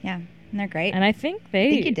 Yeah. And they're great. And I think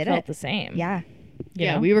you did felt the same. Yeah.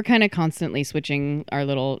 Yeah, we were kind of constantly switching our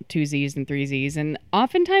little 2Zs and 3Zs. And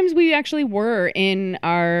oftentimes we actually were in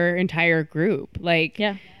our entire group. Like,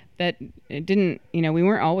 that it didn't, we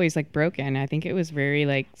weren't always like broken. I think it was very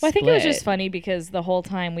like split. I think it was just funny because the whole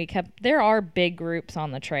time there are big groups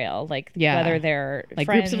on the trail. Like, whether they're like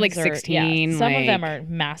groups of like 16. Some of them are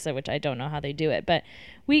massive, which I don't know how they do it. But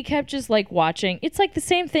we kept just like watching. It's like the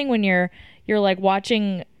same thing when you're like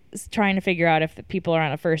watching, trying to figure out if the people are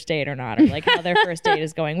on a first date or not, or like how their first date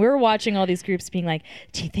is going. We were watching all these groups being like,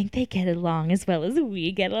 do you think they get along as well as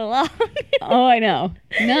we get along? Oh, I know.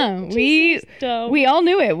 No, we all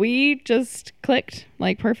knew it. We just clicked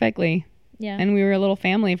like perfectly. Yeah. And we were a little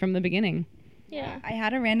family from the beginning. Yeah. I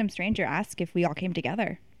had a random stranger ask if we all came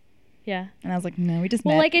together. Yeah. And I was like, no, we just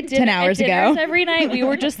met like 10 hours ago. Every night we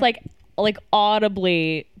were just like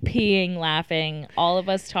audibly peeing, laughing, all of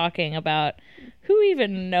us talking about who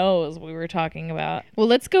even knows what we were talking about. Well,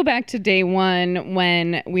 let's go back to day one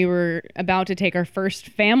when we were about to take our first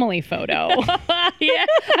family photo. Yeah.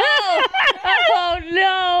 Oh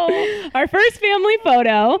no. Our first family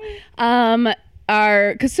photo.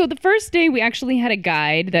 So the first day we actually had a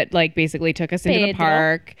guide that like basically took us into the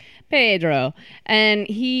park. Pedro. And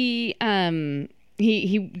he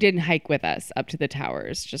did hike with us up to the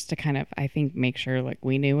towers just to kind of, I think, make sure like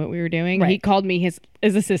we knew what we were doing. Right. He called me his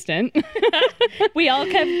assistant. We all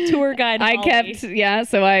kept tour guide.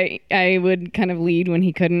 So I would kind of lead when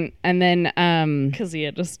he couldn't. And then because he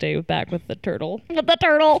had to stay back with the turtle.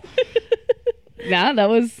 Yeah, that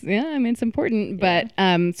was it's important. But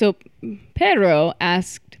so Pedro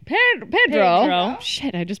asked Pedro.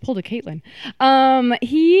 Shit, I just pulled a Caitlin.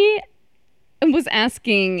 He was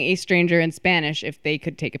asking a stranger in Spanish if they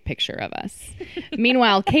could take a picture of us.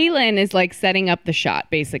 Meanwhile, Caitlin is like setting up the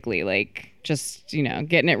shot, basically, like just,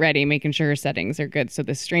 getting it ready, making sure her settings are good so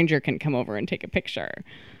the stranger can come over and take a picture.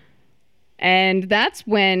 And that's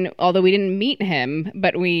when, although we didn't meet him,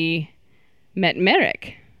 but we met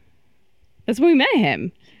Merrick. That's when we met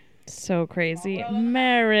him. So crazy.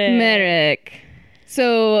 Merrick.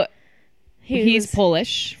 So he's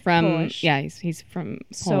Polish he's from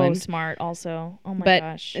Poland. So smart also. Oh my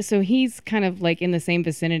gosh. So he's kind of like in the same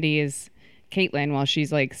vicinity as Caitlin while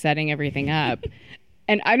she's like setting everything up.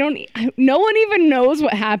 And no one even knows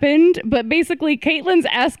what happened, but basically Caitlin's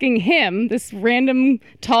asking him, this random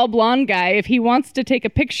tall blonde guy, if he wants to take a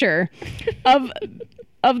picture of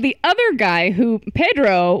the other guy who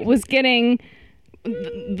Pedro was getting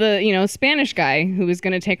the Spanish guy who was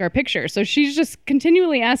going to take our picture. So she's just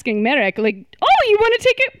continually asking Merrick, like, oh, you want to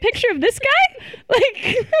take a picture of this guy?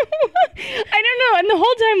 Like, I don't know. And the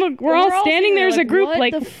whole time we're all standing there as a group,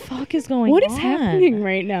 like, what the fuck is going on? What is happening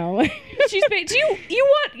right now? She's do you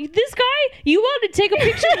want this guy? You want to take a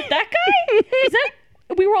picture with that guy? Is that?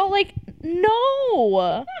 We were all like,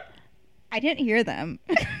 no. I didn't hear them.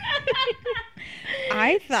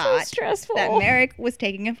 I thought that Merrick was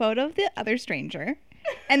taking a photo of the other stranger.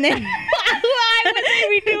 And then why would they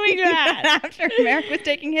be doing that? After Merrick was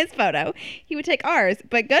taking his photo, he would take ours.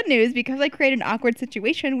 But good news, because I created an awkward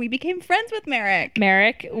situation, we became friends with Merrick.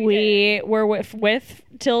 We were with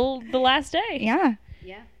till the last day. Yeah.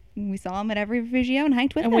 Yeah. We saw him at every Refugio and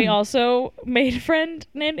hiked with him. And we also made a friend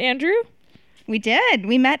named Andrew. We did.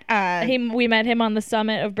 We met we met him on the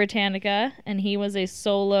summit of Britannica, and he was a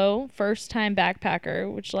solo first-time backpacker,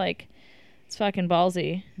 which like it's fucking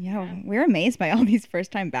ballsy. Yeah, we're amazed by all these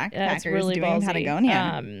first-time backpackers really doing ballsy.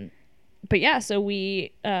 Patagonia. But yeah, so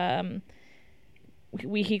he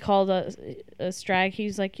called us a strag.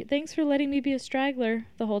 He's like, "Thanks for letting me be a straggler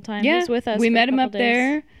the whole time." Yeah, he was with us. We met him up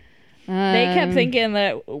there. They kept thinking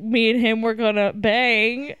that me and him were gonna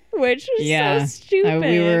bang, which was so stupid.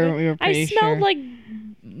 We were pretty sure. I smelled like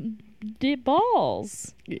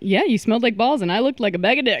balls. Yeah, you smelled like balls, and I looked like a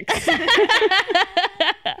bag of dicks.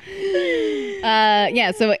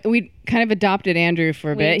 So we kind of adopted Andrew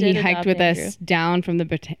for a bit. He hiked with us down from the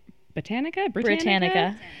Britannica,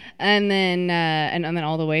 and then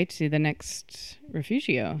all the way to the next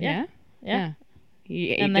Refugio. Yeah.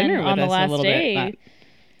 He ate and dinner then with on the us a last little day, bit.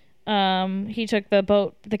 he took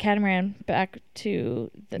the catamaran back to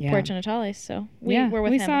the Puerto Natales. So we were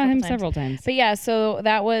with him. We saw him several times. But yeah, so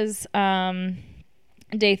that was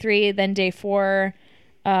day 3. Then day 4,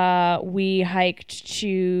 we hiked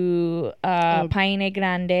to Paine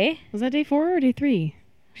Grande. Was that day 4 or day 3?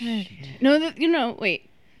 No, wait.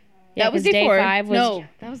 Yeah, that was day 5. No,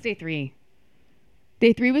 that was day 3.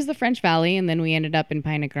 Day 3 was the French Valley, and then we ended up in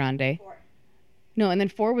Paine Grande. 4. No, and then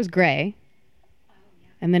 4 was Gray.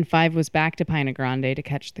 And then 5 was back to Paine Grande to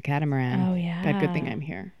catch the catamaran. Oh, yeah. God, good thing I'm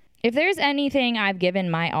here. If there's anything I've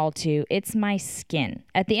given my all to, it's my skin.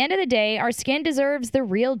 At the end of the day, our skin deserves the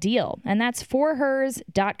real deal, and that's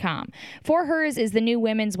forhers.com. For Hers is the new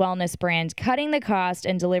women's wellness brand, cutting the cost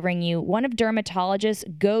and delivering you one of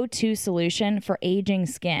dermatologists' go-to solution for aging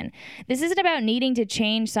skin. This isn't about needing to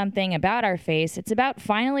change something about our face. It's about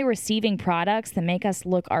finally receiving products that make us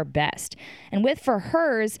look our best. And with For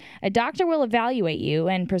Hers, a doctor will evaluate you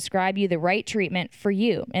and prescribe you the right treatment for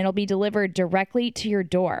you, and it'll be delivered directly to your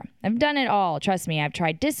door. I've done it all. Trust me, I've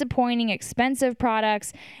tried disappointing, expensive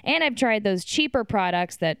products, and I've tried those cheaper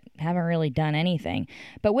products that haven't really done anything.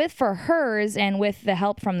 But with For Hers and with the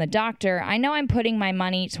help from the doctor, I know I'm putting my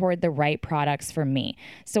money toward the right products for me.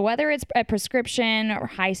 So whether it's a prescription or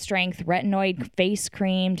high-strength retinoid face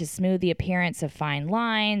cream to smooth the appearance of fine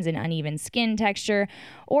lines and uneven skin texture,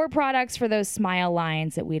 or products for those smile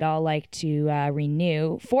lines that we'd all like to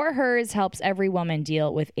renew, For Hers helps every woman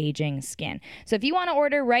deal with aging skin. So if you want to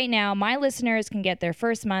order right now, my listeners can get their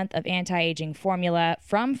first month of anti-aging formula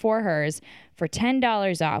from For Hers for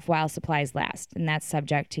 $10 off while supplies last. And that's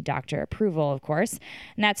subject to doctor approval, of course.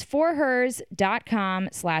 And that's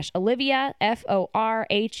forhers.com/Olivia,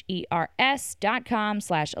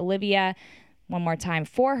 forhers.com/Olivia. One more time,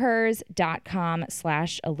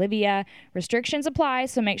 forhers.com/Olivia. Restrictions apply,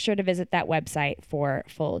 so make sure to visit that website for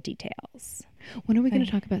full details. When are we going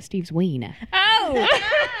to talk about Steve's wiener? Oh,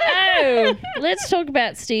 let's talk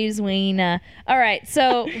about Steve's wiener. All right,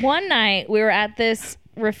 so one night we were at this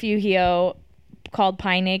refugio called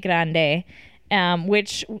Paine Grande,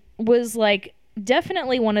 which was like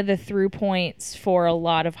definitely one of the through points for a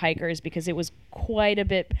lot of hikers because it was quite a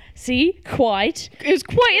bit busier. Quite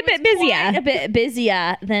a bit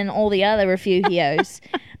busier than all the other refugios.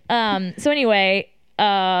 So anyway,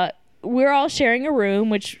 we're all sharing a room,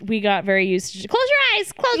 which we got very used to. Close your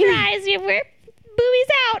eyes. We're boobies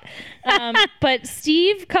out. But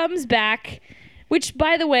Steve comes back, which,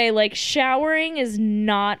 by the way, like, showering is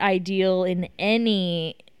not ideal in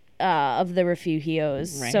any of the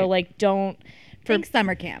refugios. Right. So, like, don't. Think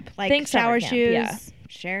summer camp. Like, shower shoes. Yeah.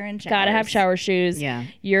 Sharing showers. Gotta have shower shoes. Yeah.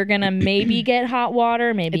 You're gonna maybe get hot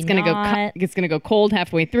water, maybe it's gonna not. It's gonna go cold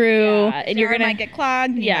halfway through. Yeah, and you're gonna might get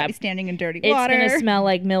clogged. And you might be standing in dirty water. It's gonna smell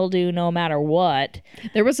like mildew no matter what.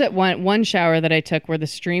 There was that one shower that I took where the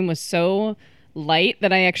stream was so light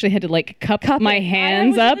that I actually had to like cup my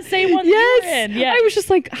hands up. The same one. Yes. Yeah. I was just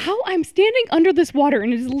like, how I'm standing under this water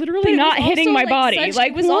and it is literally not hitting my body.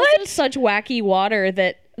 It was also such wacky water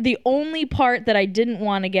that the only part that I didn't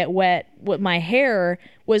want to get wet with my hair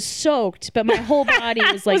was soaked, but my whole body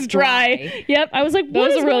was like dry. Yep. I was like,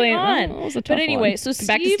 what is going on? But anyway, so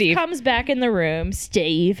Steve comes back in the room,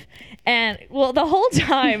 and well, the whole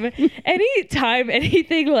time, anytime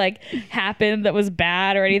anything like happened that was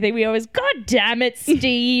bad or anything, we always, God damn it,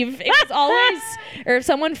 Steve. It was always, or if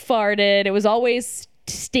someone farted, it was always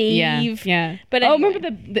Steve. Yeah. But anyway. Remember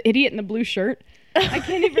the idiot in the blue shirt? I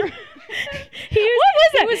can't even. He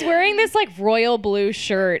was wearing this like royal blue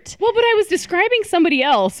shirt. Well, but I was describing somebody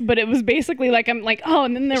else, but it was basically like, I'm like, oh,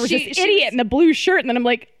 and then there was this idiot in the blue shirt, and then I'm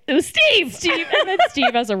like, it was Steve, and then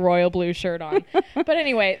Steve has a royal blue shirt on. But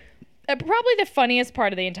anyway, probably the funniest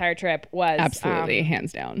part of the entire trip was absolutely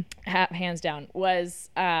hands down was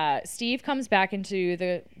Steve comes back into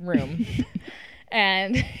the room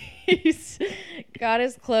and he's got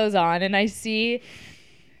his clothes on, and I see.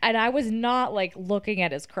 And I was not like looking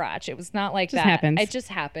at his crotch. It was not like that. It just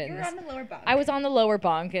happens. You were on the lower bunk. I was on the lower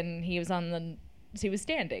bunk, and he was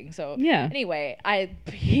standing. So yeah. Anyway, I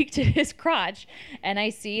peeked at his crotch, and I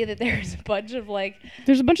see that there's a bunch of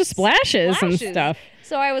splashes and stuff.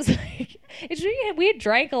 So I was like, we had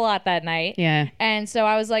drank a lot that night. Yeah. And so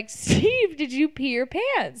I was like, Steve, did you pee your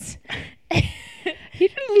pants? He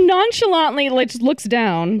nonchalantly just looks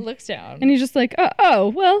down. And he's just like, oh,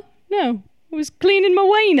 well, no. I was cleaning my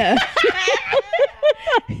wiener.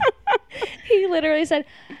 He literally said,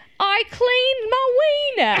 I cleaned my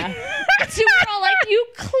wiener. So we're all like, you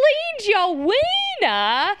cleaned your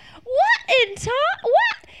wiener? What in time?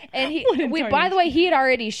 What? by the way, he had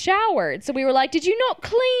already showered. So we were like, did you not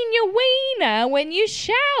clean your wiener when you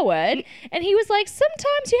showered? And he was like,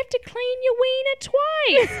 sometimes you have to clean your wiener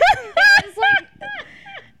twice. I was like,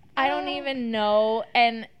 I don't even know.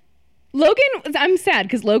 And Logan, I'm sad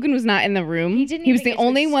because Logan was not in the room. He was the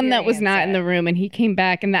only one that was not in the room, and he came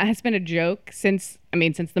back, and that has been a joke since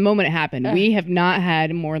the moment it happened. We have not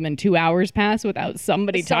had more than 2 hours pass without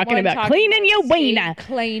somebody talking about cleaning your wiener.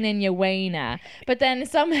 Cleaning your wiener. But then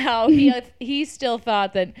somehow he still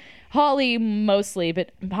thought that Holly mostly,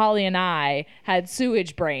 but Holly and I had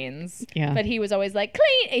sewage brains. Yeah. But he was always like,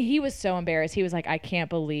 clean. He was so embarrassed. He was like, I can't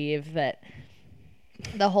believe that.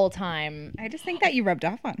 The whole time. I just think that you rubbed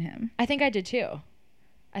off on him. I think I did too.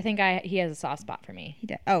 I think he has a soft spot for me. He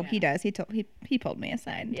did. Oh, yeah. He does. He pulled me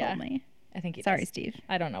aside and told me. I think he Sorry, does. Steve.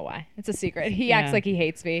 I don't know why. It's a secret. He acts like he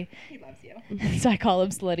hates me. He loves you. So I call him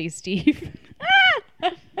Slutty Steve.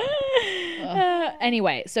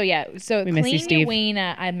 Anyway, so we miss you, clean Steve. your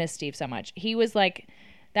wiener. I miss Steve so much. He was like,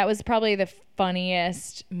 that was probably the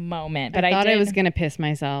funniest moment. But I thought I was gonna piss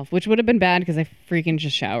myself, which would have been bad because I freaking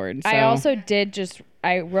just showered. So. I also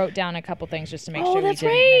I wrote down a couple things just to make sure we that's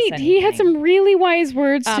didn't right. miss He had anything. some really wise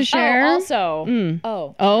words to share. Sorry.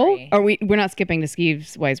 Are we're not skipping to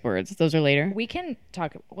Steve's wise words. Those are later. We can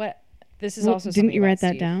talk. What? This is also. Didn't you write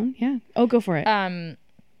that Steve. down? Yeah. Oh, go for it.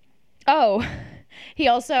 He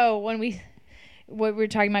also when we were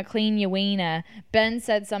talking about clean your wiener, Ben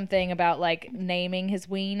said something about like naming his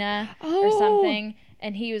wiener or something,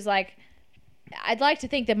 and he was like, "I'd like to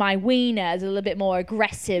think that my wiener is a little bit more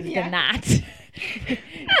aggressive than that."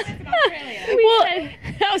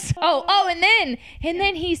 And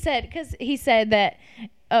then he said, because he said that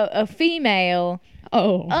a female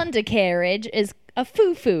undercarriage is a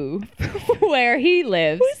foo-foo where he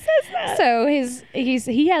lives. Who says that? So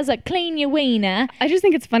he has a clean your wiener. I just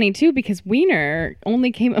think it's funny too because wiener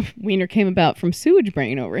came about from sewage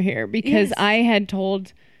brain over here because I had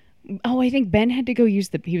told. I think Ben had to go he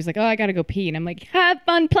was like, I gotta go pee, and I'm like, have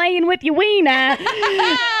fun playing with your wiener.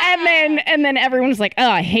 and then everyone was like,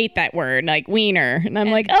 I hate that word, like wiener, and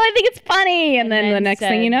I'm like, I think it's funny, and then the next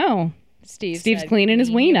thing you know, Steve's cleaning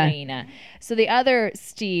his wiener. So the other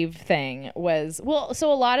Steve thing was,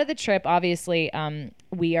 so a lot of the trip, obviously,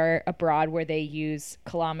 we are abroad where they use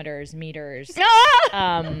kilometers, meters,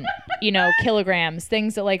 kilograms,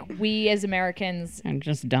 things that like we as Americans I'm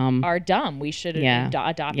just dumb. Are dumb. We should have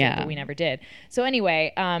adopted, but we never did. So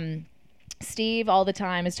anyway, Steve all the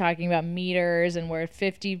time is talking about meters and we're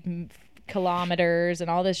 50 kilometers and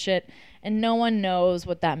all this shit, and no one knows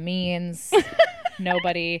what that means.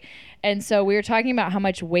 Nobody. And so we were talking about how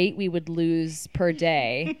much weight we would lose per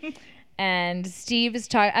day. And Steve is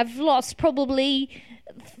talking, I've lost probably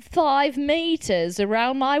 5 meters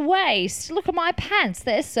around my waist. Look at my pants.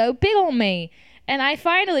 They're so big on me. And I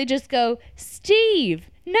finally just go, Steve,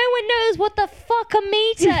 no one knows what the fuck a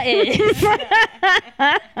meter is.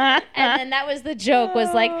 And then that was the joke,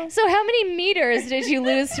 was like, so how many meters did you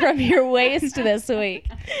lose from your waist this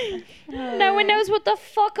week? No one knows what the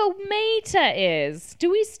fuck a meter is.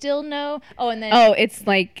 Do we still know? It's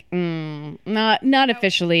like not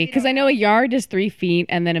officially, because I know a yard is 3 feet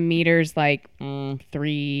and then a meter's like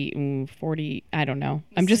 40. I don't know.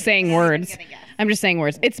 I'm just saying words.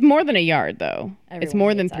 It's more than a yard though. It's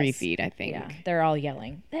more than 3 feet, I think. Yeah, they're all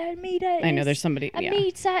yelling. A meter. I know there's somebody. A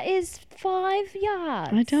meter is 5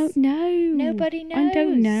 yards. I don't know. Nobody knows. I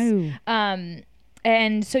don't know.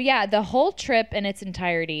 And so the whole trip in its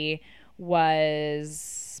entirety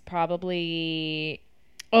was probably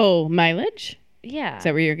mileage. Yeah. Is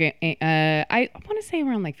that where you're getting? I want to say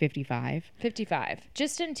around like 55. 55,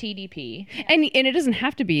 just in TDP. And it doesn't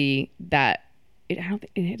have to be that.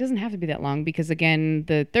 It doesn't have to be that long because again,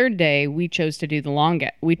 the third day we chose to do the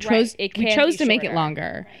longest. We chose to make it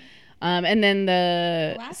longer. Right. And then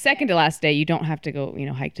the second to last day, you don't have to go,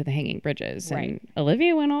 hike to the hanging bridges. Right. And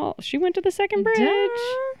Olivia she went to the second bridge.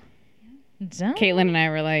 Duh. Caitlin and I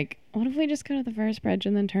were like, what if we just go to the first bridge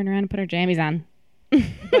and then turn around and put our jammies on?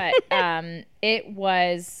 But it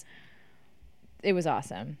was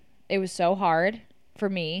awesome. It was so hard for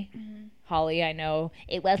me. Mm-hmm. Holly, I know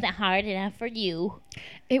it wasn't hard enough for you.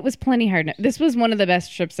 It was plenty hard. This was one of the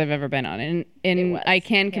best trips I've ever been on. And I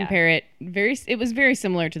can compare it. It was very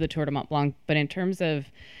similar to the Tour de Mont Blanc, but in terms of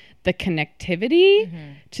the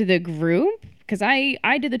connectivity to the group, because I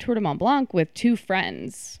did the Tour de Mont Blanc with 2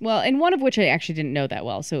 friends. Well, and one of which I actually didn't know that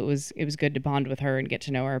well. So it was good to bond with her and get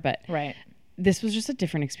to know her. But this was just a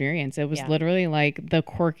different experience. It was literally like the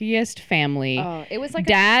quirkiest family. Oh, it was like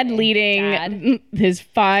dad leading his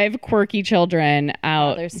 5 quirky children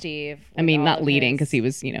out. Father Steve. I mean, not leading because he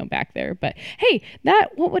was, back there. But hey,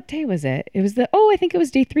 what day was it? It was I think it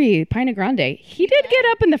was day 3, Pina Grande. He did get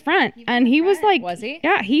up in the front, and he was like, was he?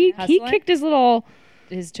 Yeah, he kicked his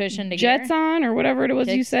tush into Jets gear? on or whatever it was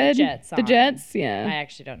you said. The Jets, yeah. I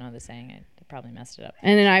actually don't know the saying. I probably messed it up.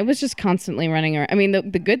 And then I was just constantly running around. I mean,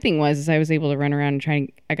 the good thing was I was able to run around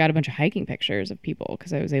and I got a bunch of hiking pictures of people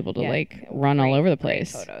because I was able to run all over the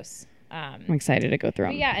place. Photos. I'm excited to go through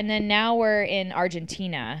them. Yeah, and then now we're in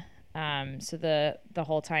Argentina. So the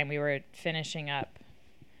whole time we were finishing up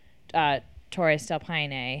Torres del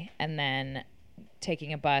Paine and then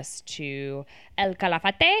taking a bus to El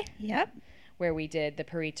Calafate. Yep. Where we did the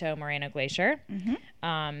Perito Moreno Glacier.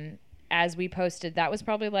 As we posted, that was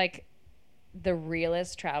probably like the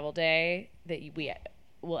realest travel day that we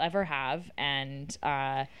will ever have, and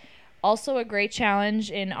also a great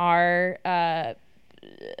challenge in our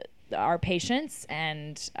patience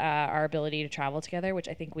and our ability to travel together, which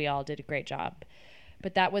I think we all did a great job.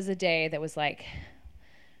 But that was a day that was like,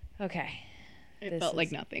 okay, it felt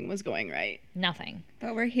like nothing was going right. Nothing.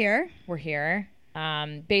 But we're here. We're here.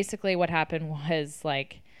 Basically what happened was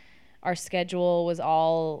like our schedule was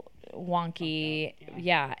all wonky.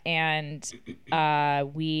 Yeah. And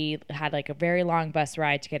we had like a very long bus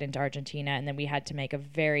ride to get into Argentina. And then we had to make a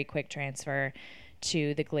very quick transfer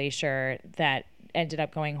to the glacier that ended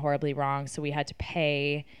up going horribly wrong. So we had to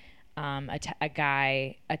pay a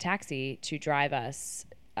taxi to drive us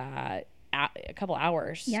a couple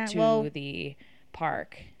hours to the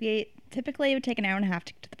park. Typically it would take an hour and a half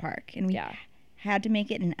to get to the park. And we had to make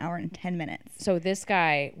it in an hour and 10 minutes. So this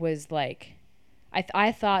guy was like,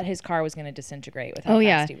 I thought his car was going to disintegrate with how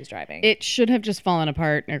fast he was driving. It should have just fallen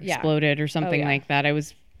apart or exploded or something like that.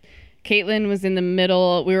 Caitlin was in the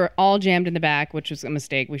middle. We were all jammed in the back, which was a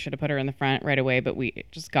mistake. We should have put her in the front right away, but we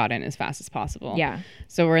just got in as fast as possible. Yeah.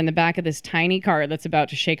 So we're in the back of this tiny car that's about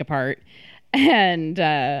to shake apart. And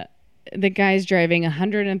the guy's driving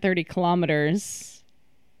 130 kilometers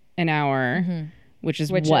an hour, which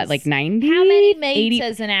is like 90? How many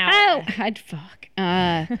meters an hour? Oh, fuck.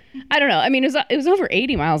 I don't know. I mean, it was over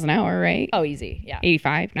 80 miles an hour, right? Oh, easy. Yeah.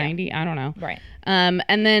 85, 90. I don't know. Right.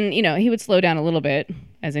 And then, he would slow down a little bit,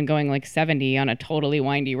 as in going like 70 on a totally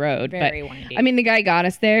windy road. Very windy. I mean, the guy got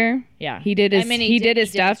us there. Yeah. He did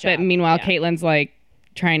his stuff, but meanwhile, Caitlin's like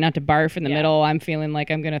trying not to barf in the middle. I'm feeling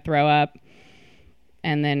like I'm going to throw up.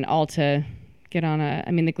 And then all to get on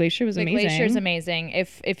the glacier was amazing. The glacier is amazing.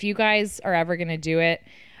 If you guys are ever going to do it,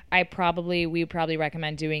 we probably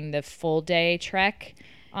recommend doing the full day trek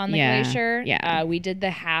on the glacier. Yeah. We did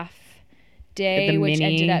the half day, which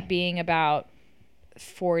ended up being about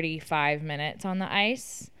 45 minutes on the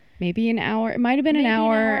ice. Maybe an hour. It might have been an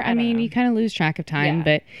hour. I mean, you kind of lose track of time,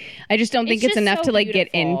 but I just don't think it's enough to like get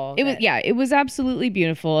in. It was absolutely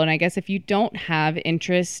beautiful. And I guess if you don't have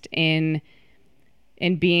interest in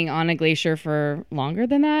being on a glacier for longer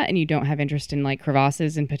than that, and you don't have interest in like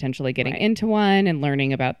crevasses and potentially getting into one and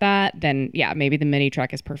learning about that, then maybe the mini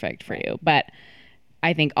trek is perfect for you. But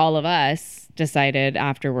I think all of us decided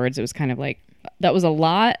afterwards it was kind of like, that was a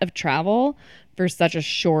lot of travel for such a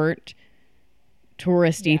short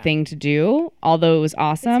touristy thing to do. Although it was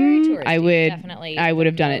awesome, I would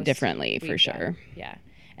have done it differently for sure. Yeah.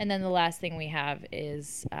 And then the last thing we have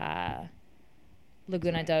is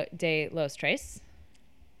Laguna de los Tres,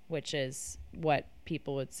 which is what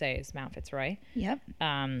people would say is Mount Fitzroy. Yep.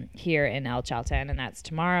 Here in El Chalten, and that's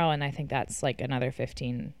tomorrow, and I think that's like another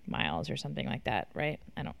 15 miles or something like that, right?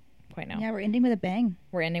 I don't quite know. Yeah, we're ending with a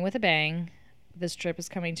bang. This trip is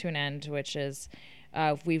coming to an end, which is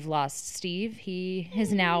we've lost Steve. He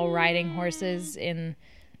is now riding horses in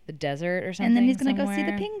the desert or something. And then he's going to go see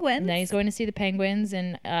the penguins. And then he's going to see the penguins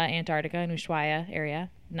in Antarctica, in Ushuaia area.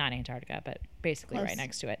 Not Antarctica, but basically right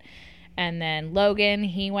next to it. And then Logan,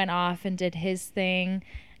 he went off and did his thing,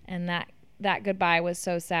 and that gogoodbye was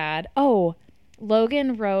so sad. Oh,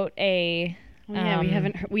 Logan wrote a. We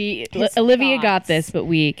haven't. Olivia got this, but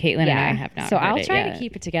Caitlin and I have not. So heard I'll try it yet. to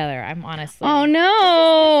keep it together. I'm honestly. Oh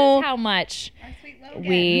no! This is how much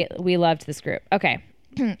we loved this group. Okay,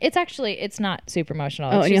 it's not super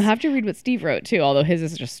emotional. And you'll have to read what Steve wrote too. Although his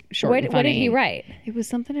is just short and funny. What did he write? It was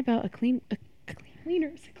something about a clean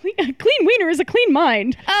wiener is a clean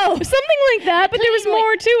mind. Oh, something like that. But there was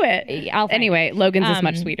more to it. Anyway, Logan's is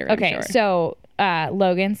much sweeter. Okay, I'm sure. So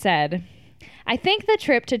Logan said, "I think the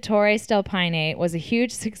trip to Torres del Paine was a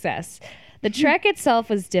huge success. The trek itself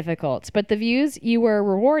was difficult, but the views you were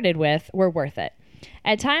rewarded with were worth it.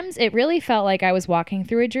 At times, it really felt like I was walking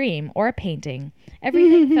through a dream or a painting.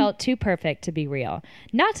 Everything felt too perfect to be real.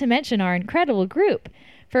 Not to mention our incredible group.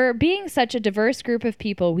 For being such a diverse group of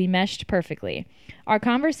people, we meshed perfectly. Our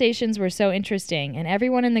conversations were so interesting, and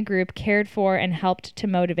everyone in the group cared for and helped to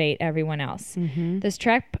motivate everyone else. This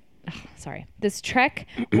trek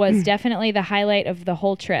was definitely the highlight of the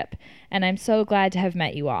whole trip, and I'm so glad to have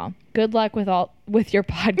met you all. Good luck with your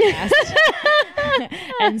podcast.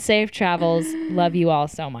 And safe travels. Love you all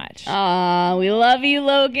so much. Aw, we love you,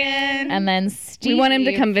 Logan. And then Steve. We want him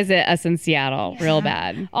to come visit us in Seattle real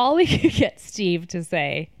bad. All we could get Steve to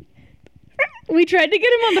say. We tried to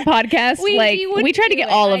get him on the podcast. We tried to get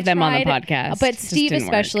all of them on the podcast. But Steve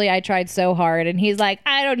especially, I tried so hard. And he's like,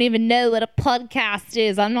 I don't even know what a podcast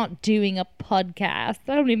is. I'm not doing a podcast.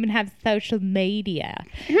 I don't even have social media.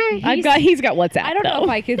 He's got WhatsApp. I don't know if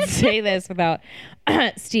I can say this without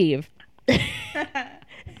Steve.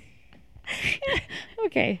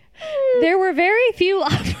 Okay. There were very few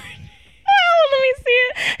let me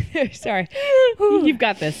see it. Sorry. You've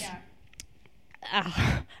got this.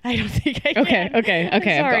 I don't think I can. Okay.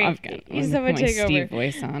 Sorry. I've got Someone my take Steve over.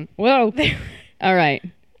 voice on. Whoa. All right.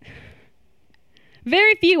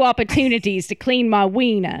 Very few opportunities to clean my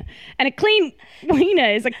wiener. And a clean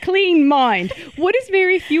wiener is a clean mind. What is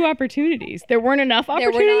very few opportunities? There weren't enough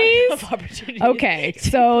opportunities? Okay.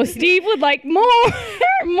 So Steve would like more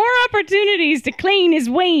opportunities to clean his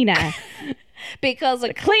wiener. Because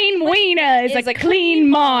a clean wiener is a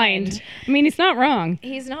clean mind. I mean, it's not wrong.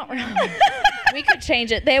 He's not wrong. We could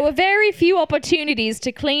change it. There were very few opportunities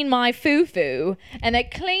to clean my foo-foo, and a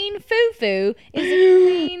clean foo-foo is a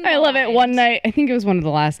clean I love it. One night, I think it was one of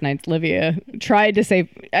the last nights, Livia tried to say,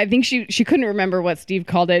 I think she couldn't remember what Steve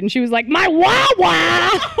called it, and she was like, my wow.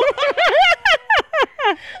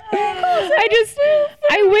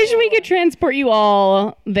 I wish we could transport you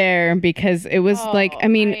all there because it was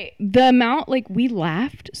the amount, we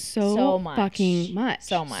laughed so much. fucking much.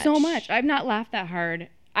 So much. I've not laughed that hard.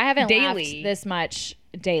 I haven't daily. laughed this much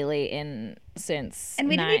daily since. And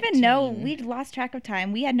we didn't even know. We'd lost track of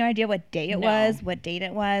time. We had no idea what day it was, what date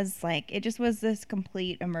it was. It just was this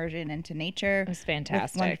complete immersion into nature. It was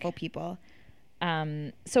fantastic. With wonderful people.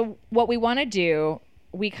 So what we want to do,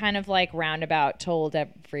 we kind of roundabout told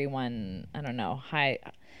everyone, I don't know, hi.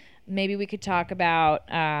 Maybe we could talk about,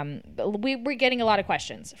 we're getting a lot of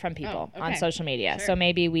questions from people on social media. Sure. So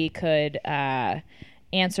maybe we could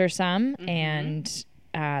answer some and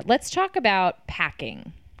let's talk about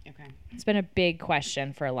packing. Okay. It's been a big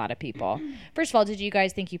question for a lot of people. First of all, did you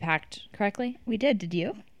guys think you packed correctly? We did. Did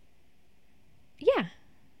you? Yeah.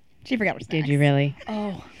 She forgot her snacks. Did you really?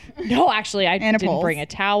 Oh. No, actually, I didn't bring a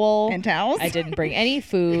towel. And towels? I didn't bring any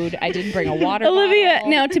food. I didn't bring a water Olivia, bottle.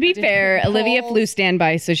 now to be fair, Olivia flew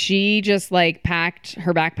standby, so she just packed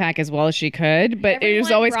her backpack as well as she could, but Everyone it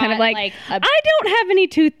was always kind of I don't have any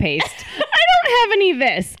toothpaste. I don't have any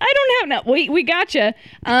this. I don't have we gotcha.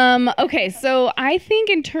 Okay, so I think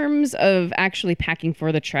in terms of actually packing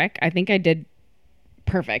for the trek, I think I did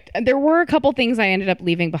perfect. There were a couple things I ended up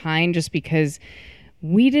leaving behind just because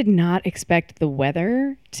we did not expect the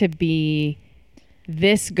weather to be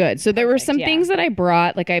this good. So there were some things that I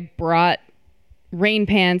brought, I brought rain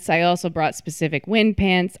pants. I also brought specific wind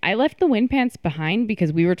pants. I left the wind pants behind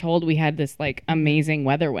because we were told we had this amazing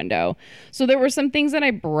weather window. So there were some things that I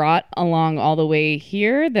brought along all the way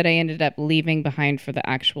here that I ended up leaving behind for the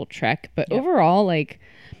actual trek. But overall,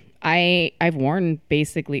 I've worn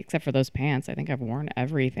basically, except for those pants, I think I've worn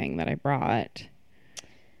everything that I brought.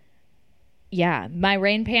 Yeah, my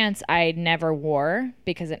rain pants I never wore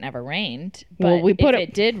because it never rained. But if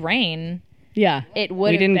it did rain, it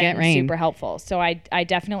would have been super helpful. So I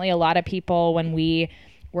definitely, a lot of people, when we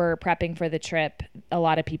were prepping for the trip, a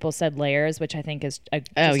lot of people said layers, which I think is a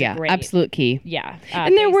great, absolute key. Yeah.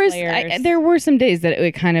 And there were some days that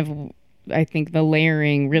it kind of, I think the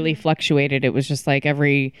layering really fluctuated. It was just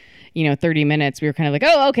every, 30 minutes we were kind of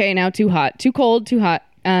oh, okay, now too hot, too cold, too hot.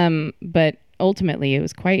 But ultimately it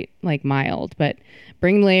was quite mild. But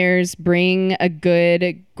bring layers, bring a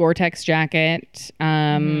good Gore-Tex jacket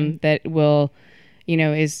that will,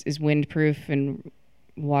 is windproof and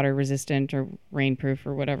water resistant or rainproof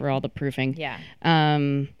or whatever, all the proofing. Yeah.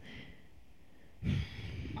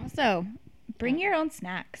 Also, bring your own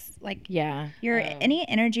snacks. Any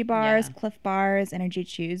energy bars, Cliff bars, energy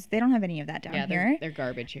chews. They don't have any of that down here. They're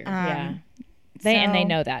garbage here. They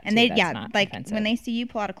know that. And when they see you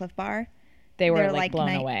pull out a Cliff bar, they were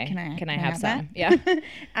blown away. Can I have some? Yeah.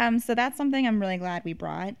 So that's something I'm really glad we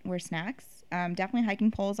brought. Were snacks. Definitely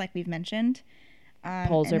hiking poles, like we've mentioned.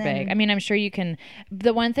 Poles are big. I mean, I'm sure you can.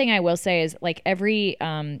 The one thing I will say is every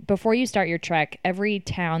before you start your trek, every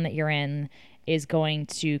town that you're in is going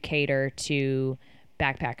to cater to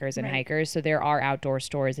backpackers and hikers. So there are outdoor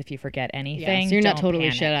stores if you forget anything. Yeah, so you're not don't totally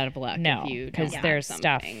panic. shit out of luck. No, if you because don't there's have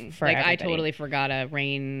stuff something. for like everybody. I totally forgot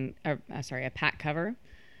a pack cover.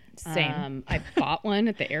 Same. I bought one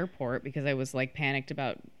at the airport because I was like panicked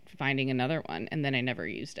about finding another one, and then I never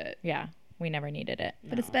used it. Yeah, we never needed it.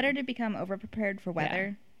 But it's better to become over prepared for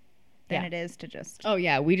weather than Yeah. it is to just. Oh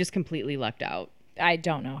yeah, we just completely lucked out. I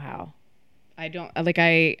don't know how. I don't like.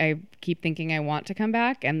 I keep thinking I want to come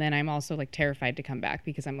back, and then I'm also like terrified to come back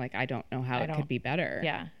because I'm like I don't know how it could be better.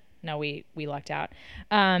 Yeah. No, we lucked out.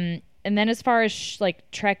 And then as far as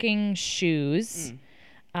like trekking shoes,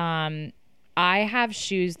 I have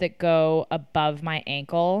shoes that go above my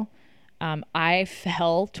ankle. I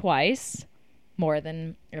fell twice, more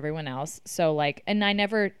than everyone else. So like, and I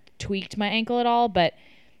never tweaked my ankle at all, but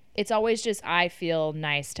it's always just, I feel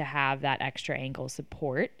nice to have that extra ankle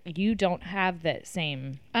support. You don't have that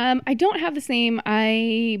same. I don't have the same.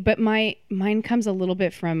 But mine comes a little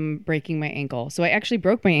bit from breaking my ankle. So I actually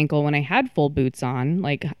broke my ankle when I had full boots on,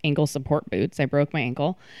 like ankle support boots. I broke my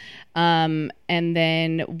ankle. And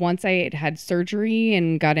then once I had surgery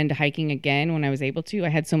and got into hiking again, when I was able to, I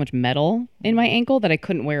had so much metal in my ankle that I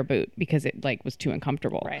couldn't wear a boot because it like was too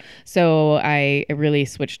uncomfortable. Right. So I really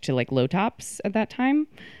switched to like low tops at that time.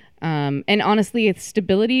 And honestly, its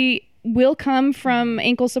stability will come from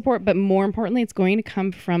ankle support, but more importantly, it's going to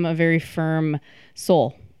come from a very firm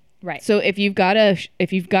sole. Right. So if you've got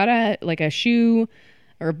a like a shoe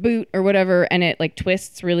or a boot or whatever, and it like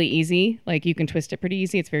twists really easy, like you can twist it pretty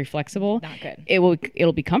easy. It's very flexible. Not good.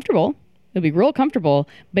 It'll be comfortable. It'll be real comfortable,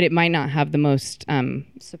 but it might not have the most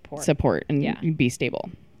support and be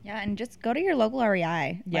stable. Yeah, and just go to your local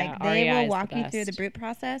REI. Yeah, like they REI will is walk the you through the best. boot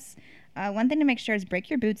process. One thing to make sure is break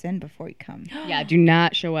your boots in before you come, Yeah, do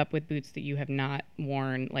not show up with boots that you have not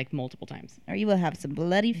worn like multiple times. or you will have some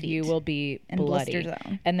bloody feet. You will be and bloody. blister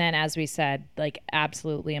zone. And then, as we said, like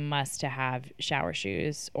absolutely a must to have shower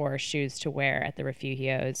shoes or shoes to wear at the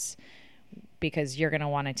refugios, because you're going to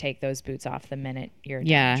want to take those boots off the minute you're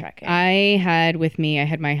done trekking. I had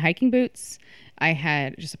my hiking boots. I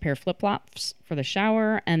had just a pair of flip-flops for the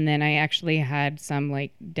shower, and then I actually had some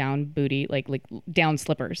like down booty, like down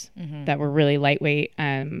slippers that were really lightweight.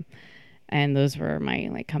 And those were my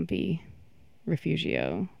like comfy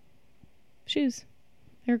refugio shoes.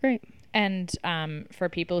 They were great. And for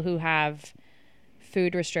people who have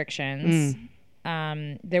food restrictions,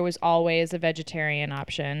 there was always a vegetarian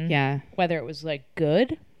option. Yeah. Whether it was like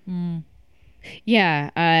good.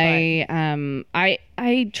 Yeah, I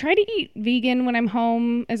try to eat vegan when I'm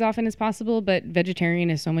home as often as possible, but vegetarian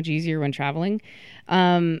is so much easier when traveling.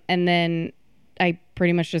 And then I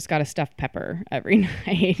pretty much just got a stuffed pepper every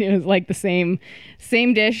night. It was like the same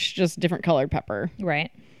dish, just different colored pepper.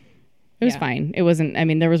 Right. It was fine. It wasn't. I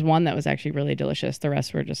mean, there was one that was actually really delicious. The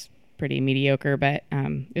rest were just pretty mediocre, but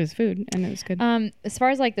it was food and it was good. As far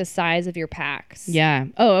as like the size of your packs. Yeah.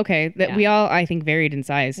 Oh, okay. We all, I think, varied in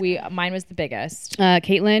size. Mine was the biggest.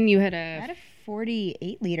 Caitlin, you had I had a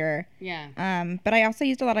 48 liter. Yeah. But I also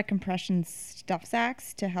used a lot of compression stuff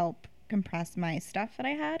sacks to help compress my stuff that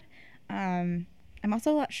I had. I'm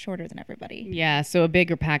also a lot shorter than everybody. Yeah, so a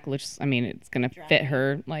bigger pack looks, I mean, it's going to fit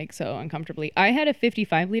her like so uncomfortably. I had a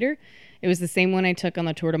 55 liter. It was the same one I took on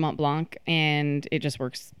the Tour de Mont Blanc, and it just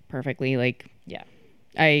works perfectly. Like, Yeah.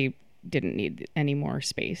 I didn't need any more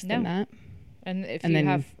space than that. And if And you then-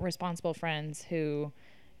 have responsible friends who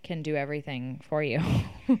can do everything for you.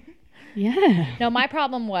 Yeah. No, my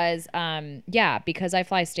problem was, because I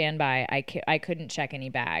fly standby, I couldn't check any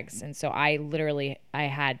bags. And so I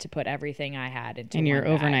had to put everything I had into In your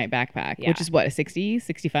one bag. overnight backpack, Yeah. which is what, a 60,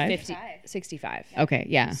 65? 65. Okay,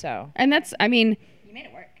 yeah. So, And that's, I mean, You made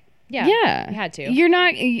it work. yeah. yeah. You had to. You're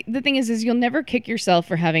not, the thing is you'll never kick yourself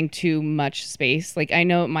for having too much space. Like, I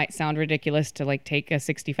know it might sound ridiculous to like take a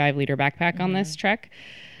 65 liter backpack on this trek,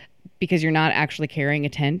 because you're not actually carrying a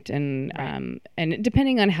tent, and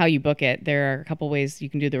depending on how you book it, there are a couple ways you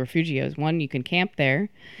can do the refugios. One, you can camp there.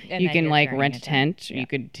 And You then can you're like carrying rent a a tent. tent. You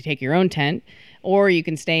could take your own tent, or you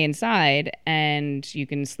can stay inside and you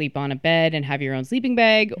can sleep on a bed and have your own sleeping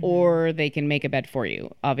bag, or they can make a bed for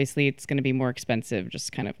you. Obviously, it's going to be more expensive,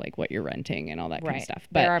 just kind of like what you're renting and all that kind of stuff.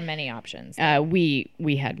 But there are many options.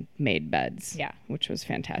 we had made beds, Yeah. which was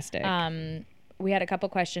fantastic. We had a couple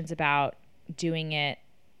questions about doing it.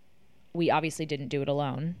 We obviously didn't do it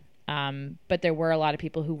alone, but there were a lot of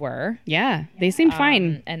people who were. Yeah, they seemed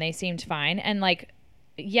fine. And they seemed fine. And like,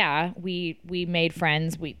 yeah, we made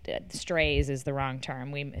friends. Strays is the wrong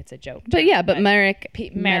term. It's a joke. But term, yeah, but Merrick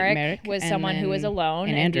Merrick was and someone who was then- alone,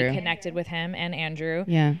 and we Andrew. connected with him and Andrew.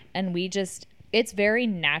 Yeah. And it's very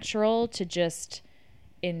natural to just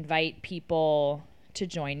invite people to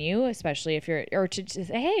join you, especially if you're, or to say,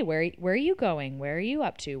 hey, where are you going? Where are you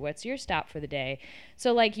up to? What's your stop for the day?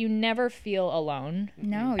 So like you never feel alone.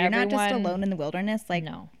 No, you're not just alone in the wilderness. Like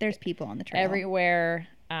no, there's people on the trail everywhere.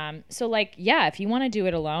 So like, yeah, if you want to do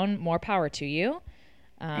it alone, more power to you.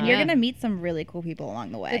 And you're going to meet some really cool people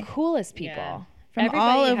along the way. The coolest people. Yeah. From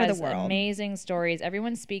all over the world. Amazing stories.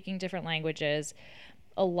 Everyone's speaking different languages.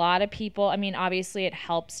 A lot of people, I mean, obviously it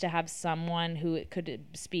helps to have someone who could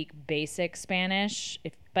speak basic Spanish,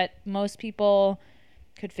 but most people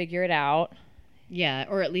could figure it out. Yeah,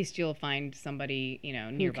 or at least you'll find somebody,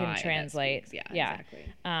 nearby who can translate. Yeah,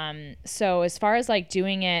 exactly. So as far as like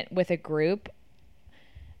doing it with a group,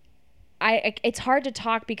 it's hard to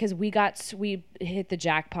talk because we hit the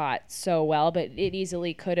jackpot so well, but it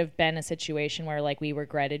easily could have been a situation where like we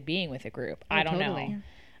regretted being with a group. I don't know.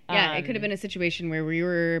 Yeah, it could have been a situation where we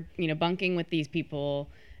were, bunking with these people,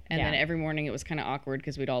 and then every morning it was kind of awkward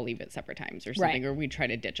because we'd all leave at separate times or something, or we'd try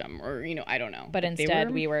to ditch them, or I don't know. But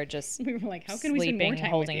instead, we were just we were like, how can we spend more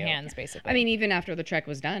time holding hands, basically. I mean, even after the trek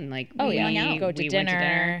was done, like go to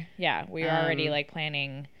dinner. Yeah, we were already like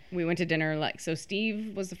planning. We went to dinner. So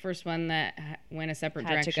Steve was the first one that went a separate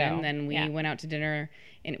direction. Then we went out to dinner,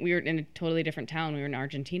 and we were in a totally different town. We were in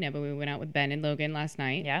Argentina, but we went out with Ben and Logan last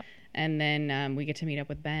night. Yeah. And then we get to meet up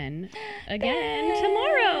with Ben again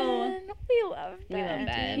tomorrow. We love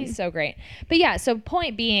Ben. He's so great. But yeah, so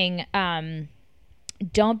point being,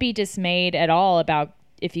 don't be dismayed at all about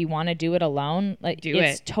if you want to do it alone. Like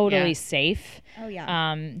it's totally safe. Oh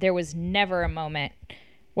yeah. There was never a moment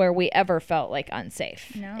where we ever felt like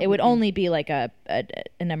unsafe. No. It would only be like an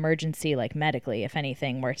emergency, like medically, if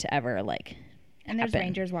anything were to ever like. And there's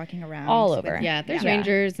rangers walking around all over. There's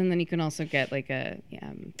rangers, and then you can also get like a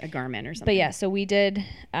Garmin or something. But yeah, so we did.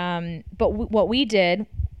 What we did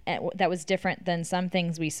that was different than some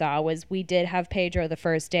things we saw was we did have Pedro the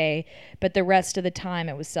first day, but the rest of the time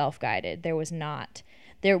it was self-guided. There was not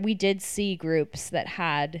there. We did see groups that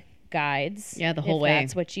had guides. Yeah, the whole if way.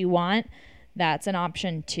 That's what you want. That's an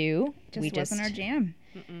option too. Just wasn't our jam.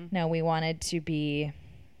 No, we wanted to be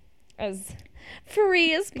as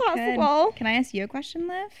free as possible. Can I ask you a question,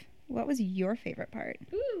 Liv? What was your favorite part?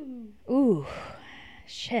 Ooh,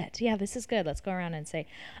 shit. Yeah, this is good. Let's go around and say.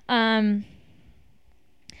 I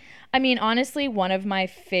mean, honestly, one of my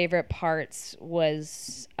favorite parts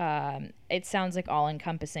was, it sounds like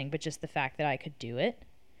all-encompassing, but just the fact that I could do it.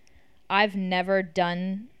 I've never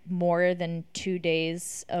done more than 2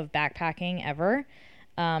 days of backpacking ever.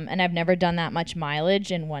 And I've never done that much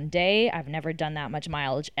mileage in one day. I've never done that much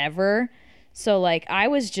mileage ever. So, like, I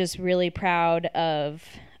was just really proud of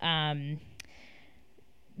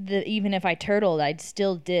even if I turtled, I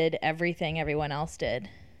still did everything everyone else did.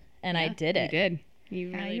 And I did it. You did.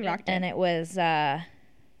 You really rocked it. And it was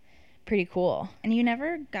pretty cool. And you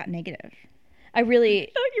never got negative. I really... I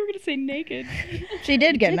thought you were going to say naked. She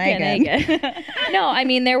did get naked. No, I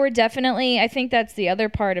mean, there were definitely... I think that's the other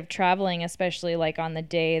part of traveling, especially like on the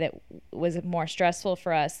day that was more stressful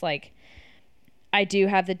for us. Like, I do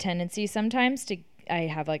have the tendency sometimes to... I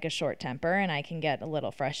have like a short temper and I can get a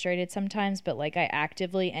little frustrated sometimes, but like I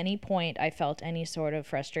actively, any point I felt any sort of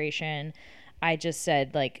frustration, I just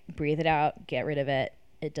said like, breathe it out, get rid of it.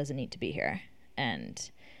 It doesn't need to be here. And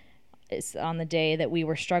it's on the day that we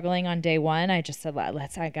were struggling on day one, I just said,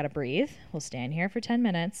 I gotta breathe. We'll stand here for 10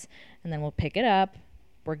 minutes and then we'll pick it up.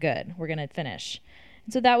 We're good. We're going to finish.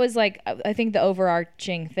 And so that was like, I think the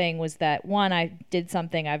overarching thing was that one, I did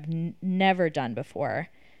something I've never done before.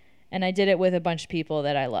 And I did it with a bunch of people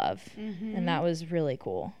that I love. Mm-hmm. And that was really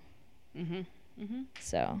cool. Mm-hmm. Mm-hmm.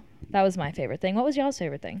 So that was my favorite thing. What was y'all's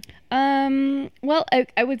favorite thing? Well,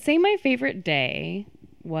 I would say my favorite day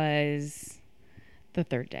was the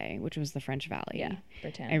third day, which was the French Valley. Yeah,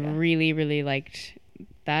 Britannica. I really, really liked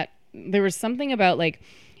that. There was something about like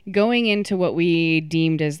going into what we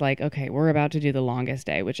deemed as like, okay, we're about to do the longest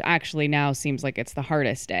day, which actually now seems like it's the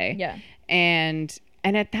hardest day. Yeah. And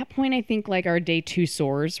at that point, I think like our day 2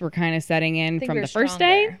 sores were kind of setting in from the first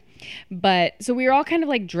day. But so we were all kind of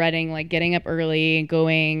like dreading like getting up early and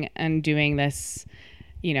going and doing this,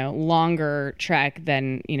 longer trek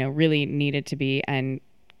than, really needed to be. And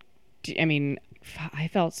I mean, I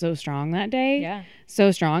felt so strong that day. Yeah. So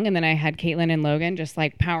strong. And then I had Caitlin and Logan just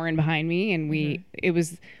like powering behind me. And it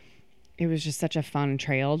was just such a fun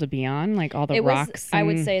trail to be on, like all the rocks. I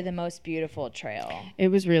would say the most beautiful trail. It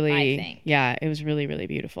was really, I think. Yeah, it was really, really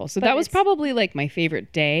beautiful. So that was probably like my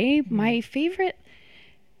favorite day. Mm-hmm. My favorite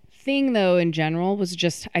thing though, in general, was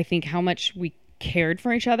just, I think how much we cared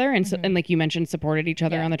for each other. And, and like you mentioned, supported each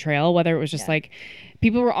other on the trail, whether it was just like,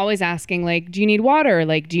 people were always asking like, do you need water?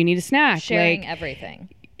 Like, do you need a snack? Sharing like, everything.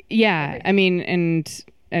 Yeah, I mean,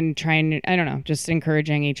 and trying, I don't know, just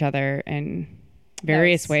encouraging each other in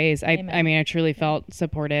various ways. I mean, I truly felt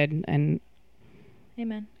supported and.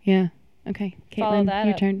 Amen. Yeah. Okay. Caitlin,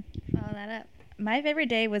 your turn. Follow that up. My favorite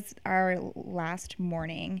day was our last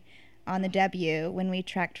morning on the W when we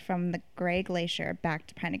trekked from the Gray Glacier back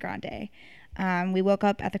to Piney Grande. We woke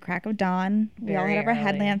up at the crack of dawn. We all had our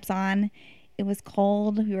headlamps on. It was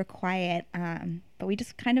cold. We were quiet. But we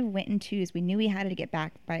just kind of went in twos. We knew we had to get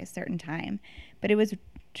back by a certain time. But it was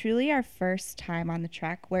truly our first time on the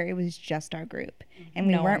trek where it was just our group. And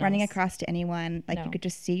we weren't running across to anyone. Like, you could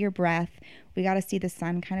just see your breath. We got to see the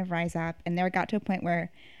sun kind of rise up. And there got to a point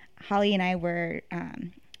where Holly and I were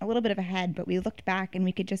a little bit of ahead, but we looked back and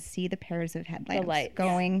we could just see the pairs of headlamps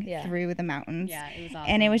going through the mountains. Yeah, it was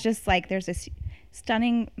awesome. And it was just like there's this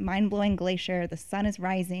stunning, mind-blowing glacier. The sun is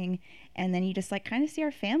rising. And then you just like kind of see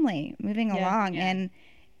our family moving along. Yeah. And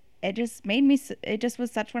it just made me, it just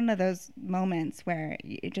was such one of those moments where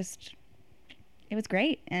it was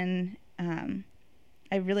great. And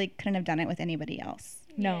I really couldn't have done it with anybody else.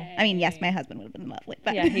 No. I mean, yes, my husband would have been lovely.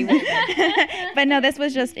 But yeah, he would have been. But no, this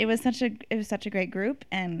was just, it was such a great group.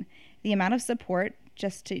 And the amount of support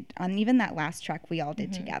just on even that last trek we all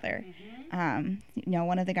did together.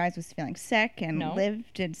 One of the guys was feeling sick and Liv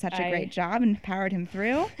did such a great job and powered him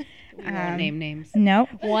through. We won't name names. No.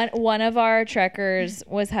 One of our trekkers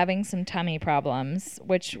was having some tummy problems,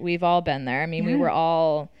 which we've all been there. I mean, we were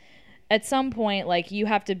all, at some point, like, you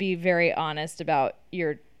have to be very honest about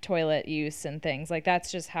your toilet use and things. Like,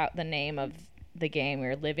 that's just how the name of the game. We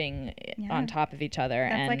were living on top of each other.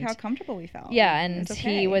 That's and like how comfortable we felt. Yeah, and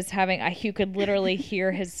he was having, you could literally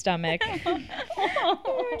hear his stomach.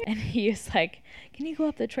 And he was like, can you go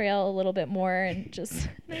up the trail a little bit more? And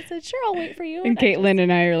I said, sure, I'll wait for you. And Caitlin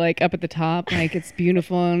and I are like up at the top, like it's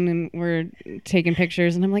beautiful, and we're taking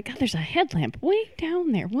pictures. And I'm like, God, there's a headlamp way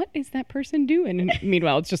down there. What is that person doing? And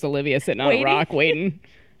meanwhile, it's just Olivia sitting on a rock waiting.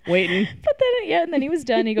 But then, and then he was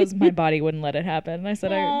done. He goes, my body wouldn't let it happen. And I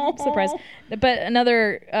said, I'm surprised. But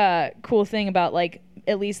another cool thing about, like,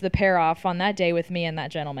 at least the pair off on that day with me and that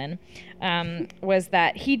gentleman was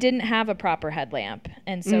that he didn't have a proper headlamp.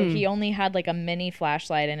 And so he only had like a mini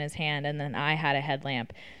flashlight in his hand, and then I had a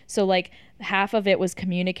headlamp. So like half of it was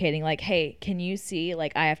communicating like, hey, can you see?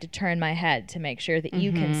 Like, I have to turn my head to make sure that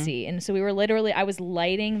you can see. And so we were literally, I was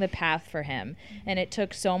lighting the path for him, and it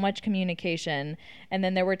took so much communication. And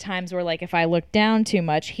then there were times where, like, if I looked down too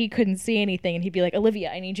much, he couldn't see anything, and he'd be like,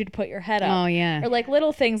 Olivia, I need you to put your head up. Oh, yeah. Or like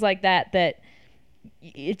little things like that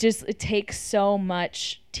it takes so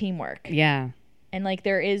much teamwork. Yeah. And like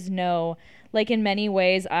there is no, like, in many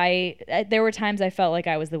ways there were times I felt like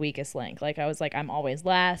I was the weakest link. Like I was like, I'm always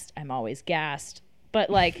last, I'm always gassed.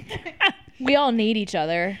 But like we all need each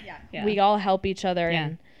other. Yeah. We all help each other. Yeah.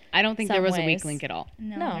 In I don't think there was a weak link at all.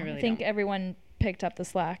 No, I think everyone picked up the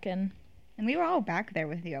slack and we were all back there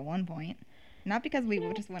with you at one point. Not because we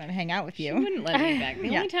just wanted to hang out with you. She wouldn't let me back.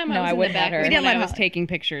 The only time I was in the back was when I was taking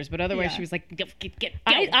pictures, but otherwise she was like, get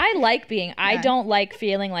I like being, I don't like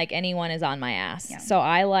feeling like anyone is on my ass. Yeah. So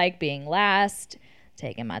I like being last,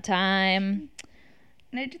 taking my time.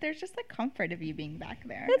 And there's just the comfort of you being back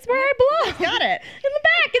there. That's where I belong. Got it. In the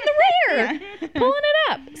back, in the rear, pulling it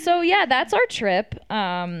up. So yeah, that's our trip.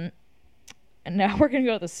 And now we're going to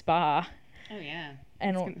go to the spa. Oh yeah.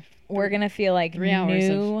 And we're going to feel like 3 hours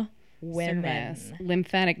of women.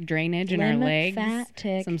 Lymphatic drainage in our legs.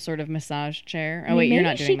 Some sort of massage chair. Oh, wait, you're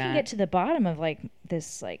not doing that. Maybe she can get to the bottom of like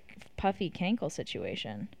this like puffy cankle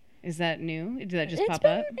situation. Is that new? Did that just pop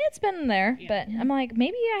up? It's been there, but I'm like,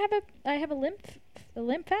 maybe I have a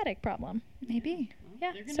lymphatic problem. Maybe.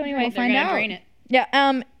 Yeah. So anyway, we'll find out. Drain it.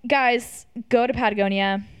 Yeah. Guys, go to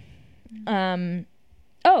Patagonia. Last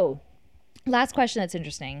question that's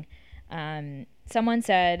interesting. Someone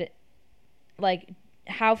said, like,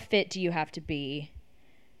 how fit do you have to be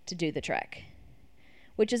to do the trek?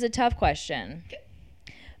 Which is a tough question.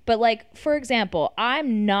 But like, for example,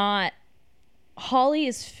 Holly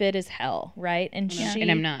is fit as hell, right? And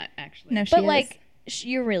I'm not, actually. No, she is. Like,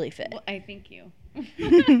 you're really fit. Well, I thank you.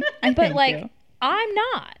 But like, I'm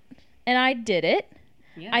not, and I did it.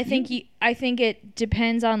 Yeah, I think it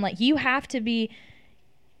depends on, like, you have to be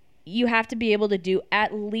able to do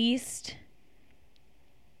at least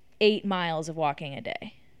 8 miles of walking a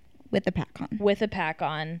day with a pack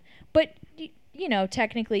on. But you know,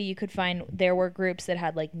 technically you could there were groups that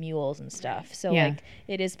had like mules and stuff. So like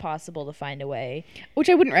it is possible to find a way. Which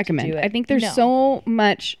I wouldn't recommend. I think there's so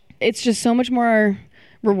much, it's just so much more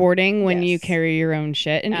rewarding when you carry your own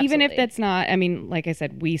shit. And even if that's not, I mean, like I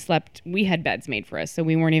said, we had beds made for us. So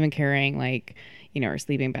we weren't even carrying like, you know, our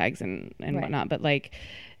sleeping bags and whatnot. But like,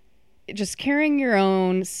 just carrying your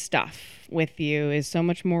own stuff with you is so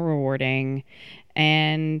much more rewarding.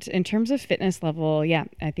 And in terms of fitness level, yeah,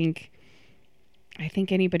 I think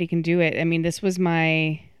anybody can do it. I mean, this was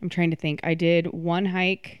I'm trying to think. I did one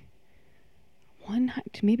hike,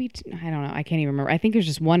 maybe two, I don't know. I can't even remember. I think it was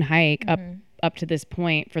just one hike up to this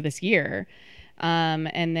point for this year.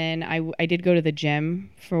 And then I did go to the gym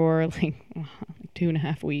for like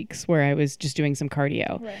 2.5 weeks where I was just doing some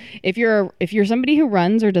cardio. Right. If you're somebody who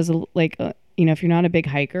runs or does if you're not a big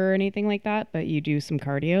hiker or anything like that, but you do some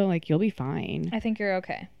cardio, like you'll be fine. I think you're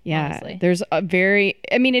okay. Yeah. Honestly. There's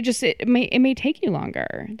it may take you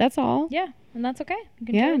longer. That's all. Yeah. And that's okay.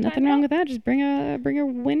 Yeah. Nothing wrong with that. Just bring a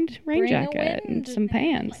rain jacket and some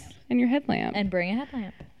pants and your headlamp. And bring a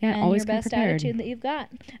headlamp. Yeah. And always your best prepared. attitude that you've got.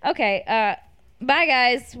 Okay. Bye,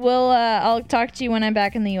 guys. I'll talk to you when I'm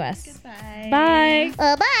back in the U.S. Goodbye. Bye.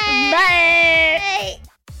 Bye. Bye.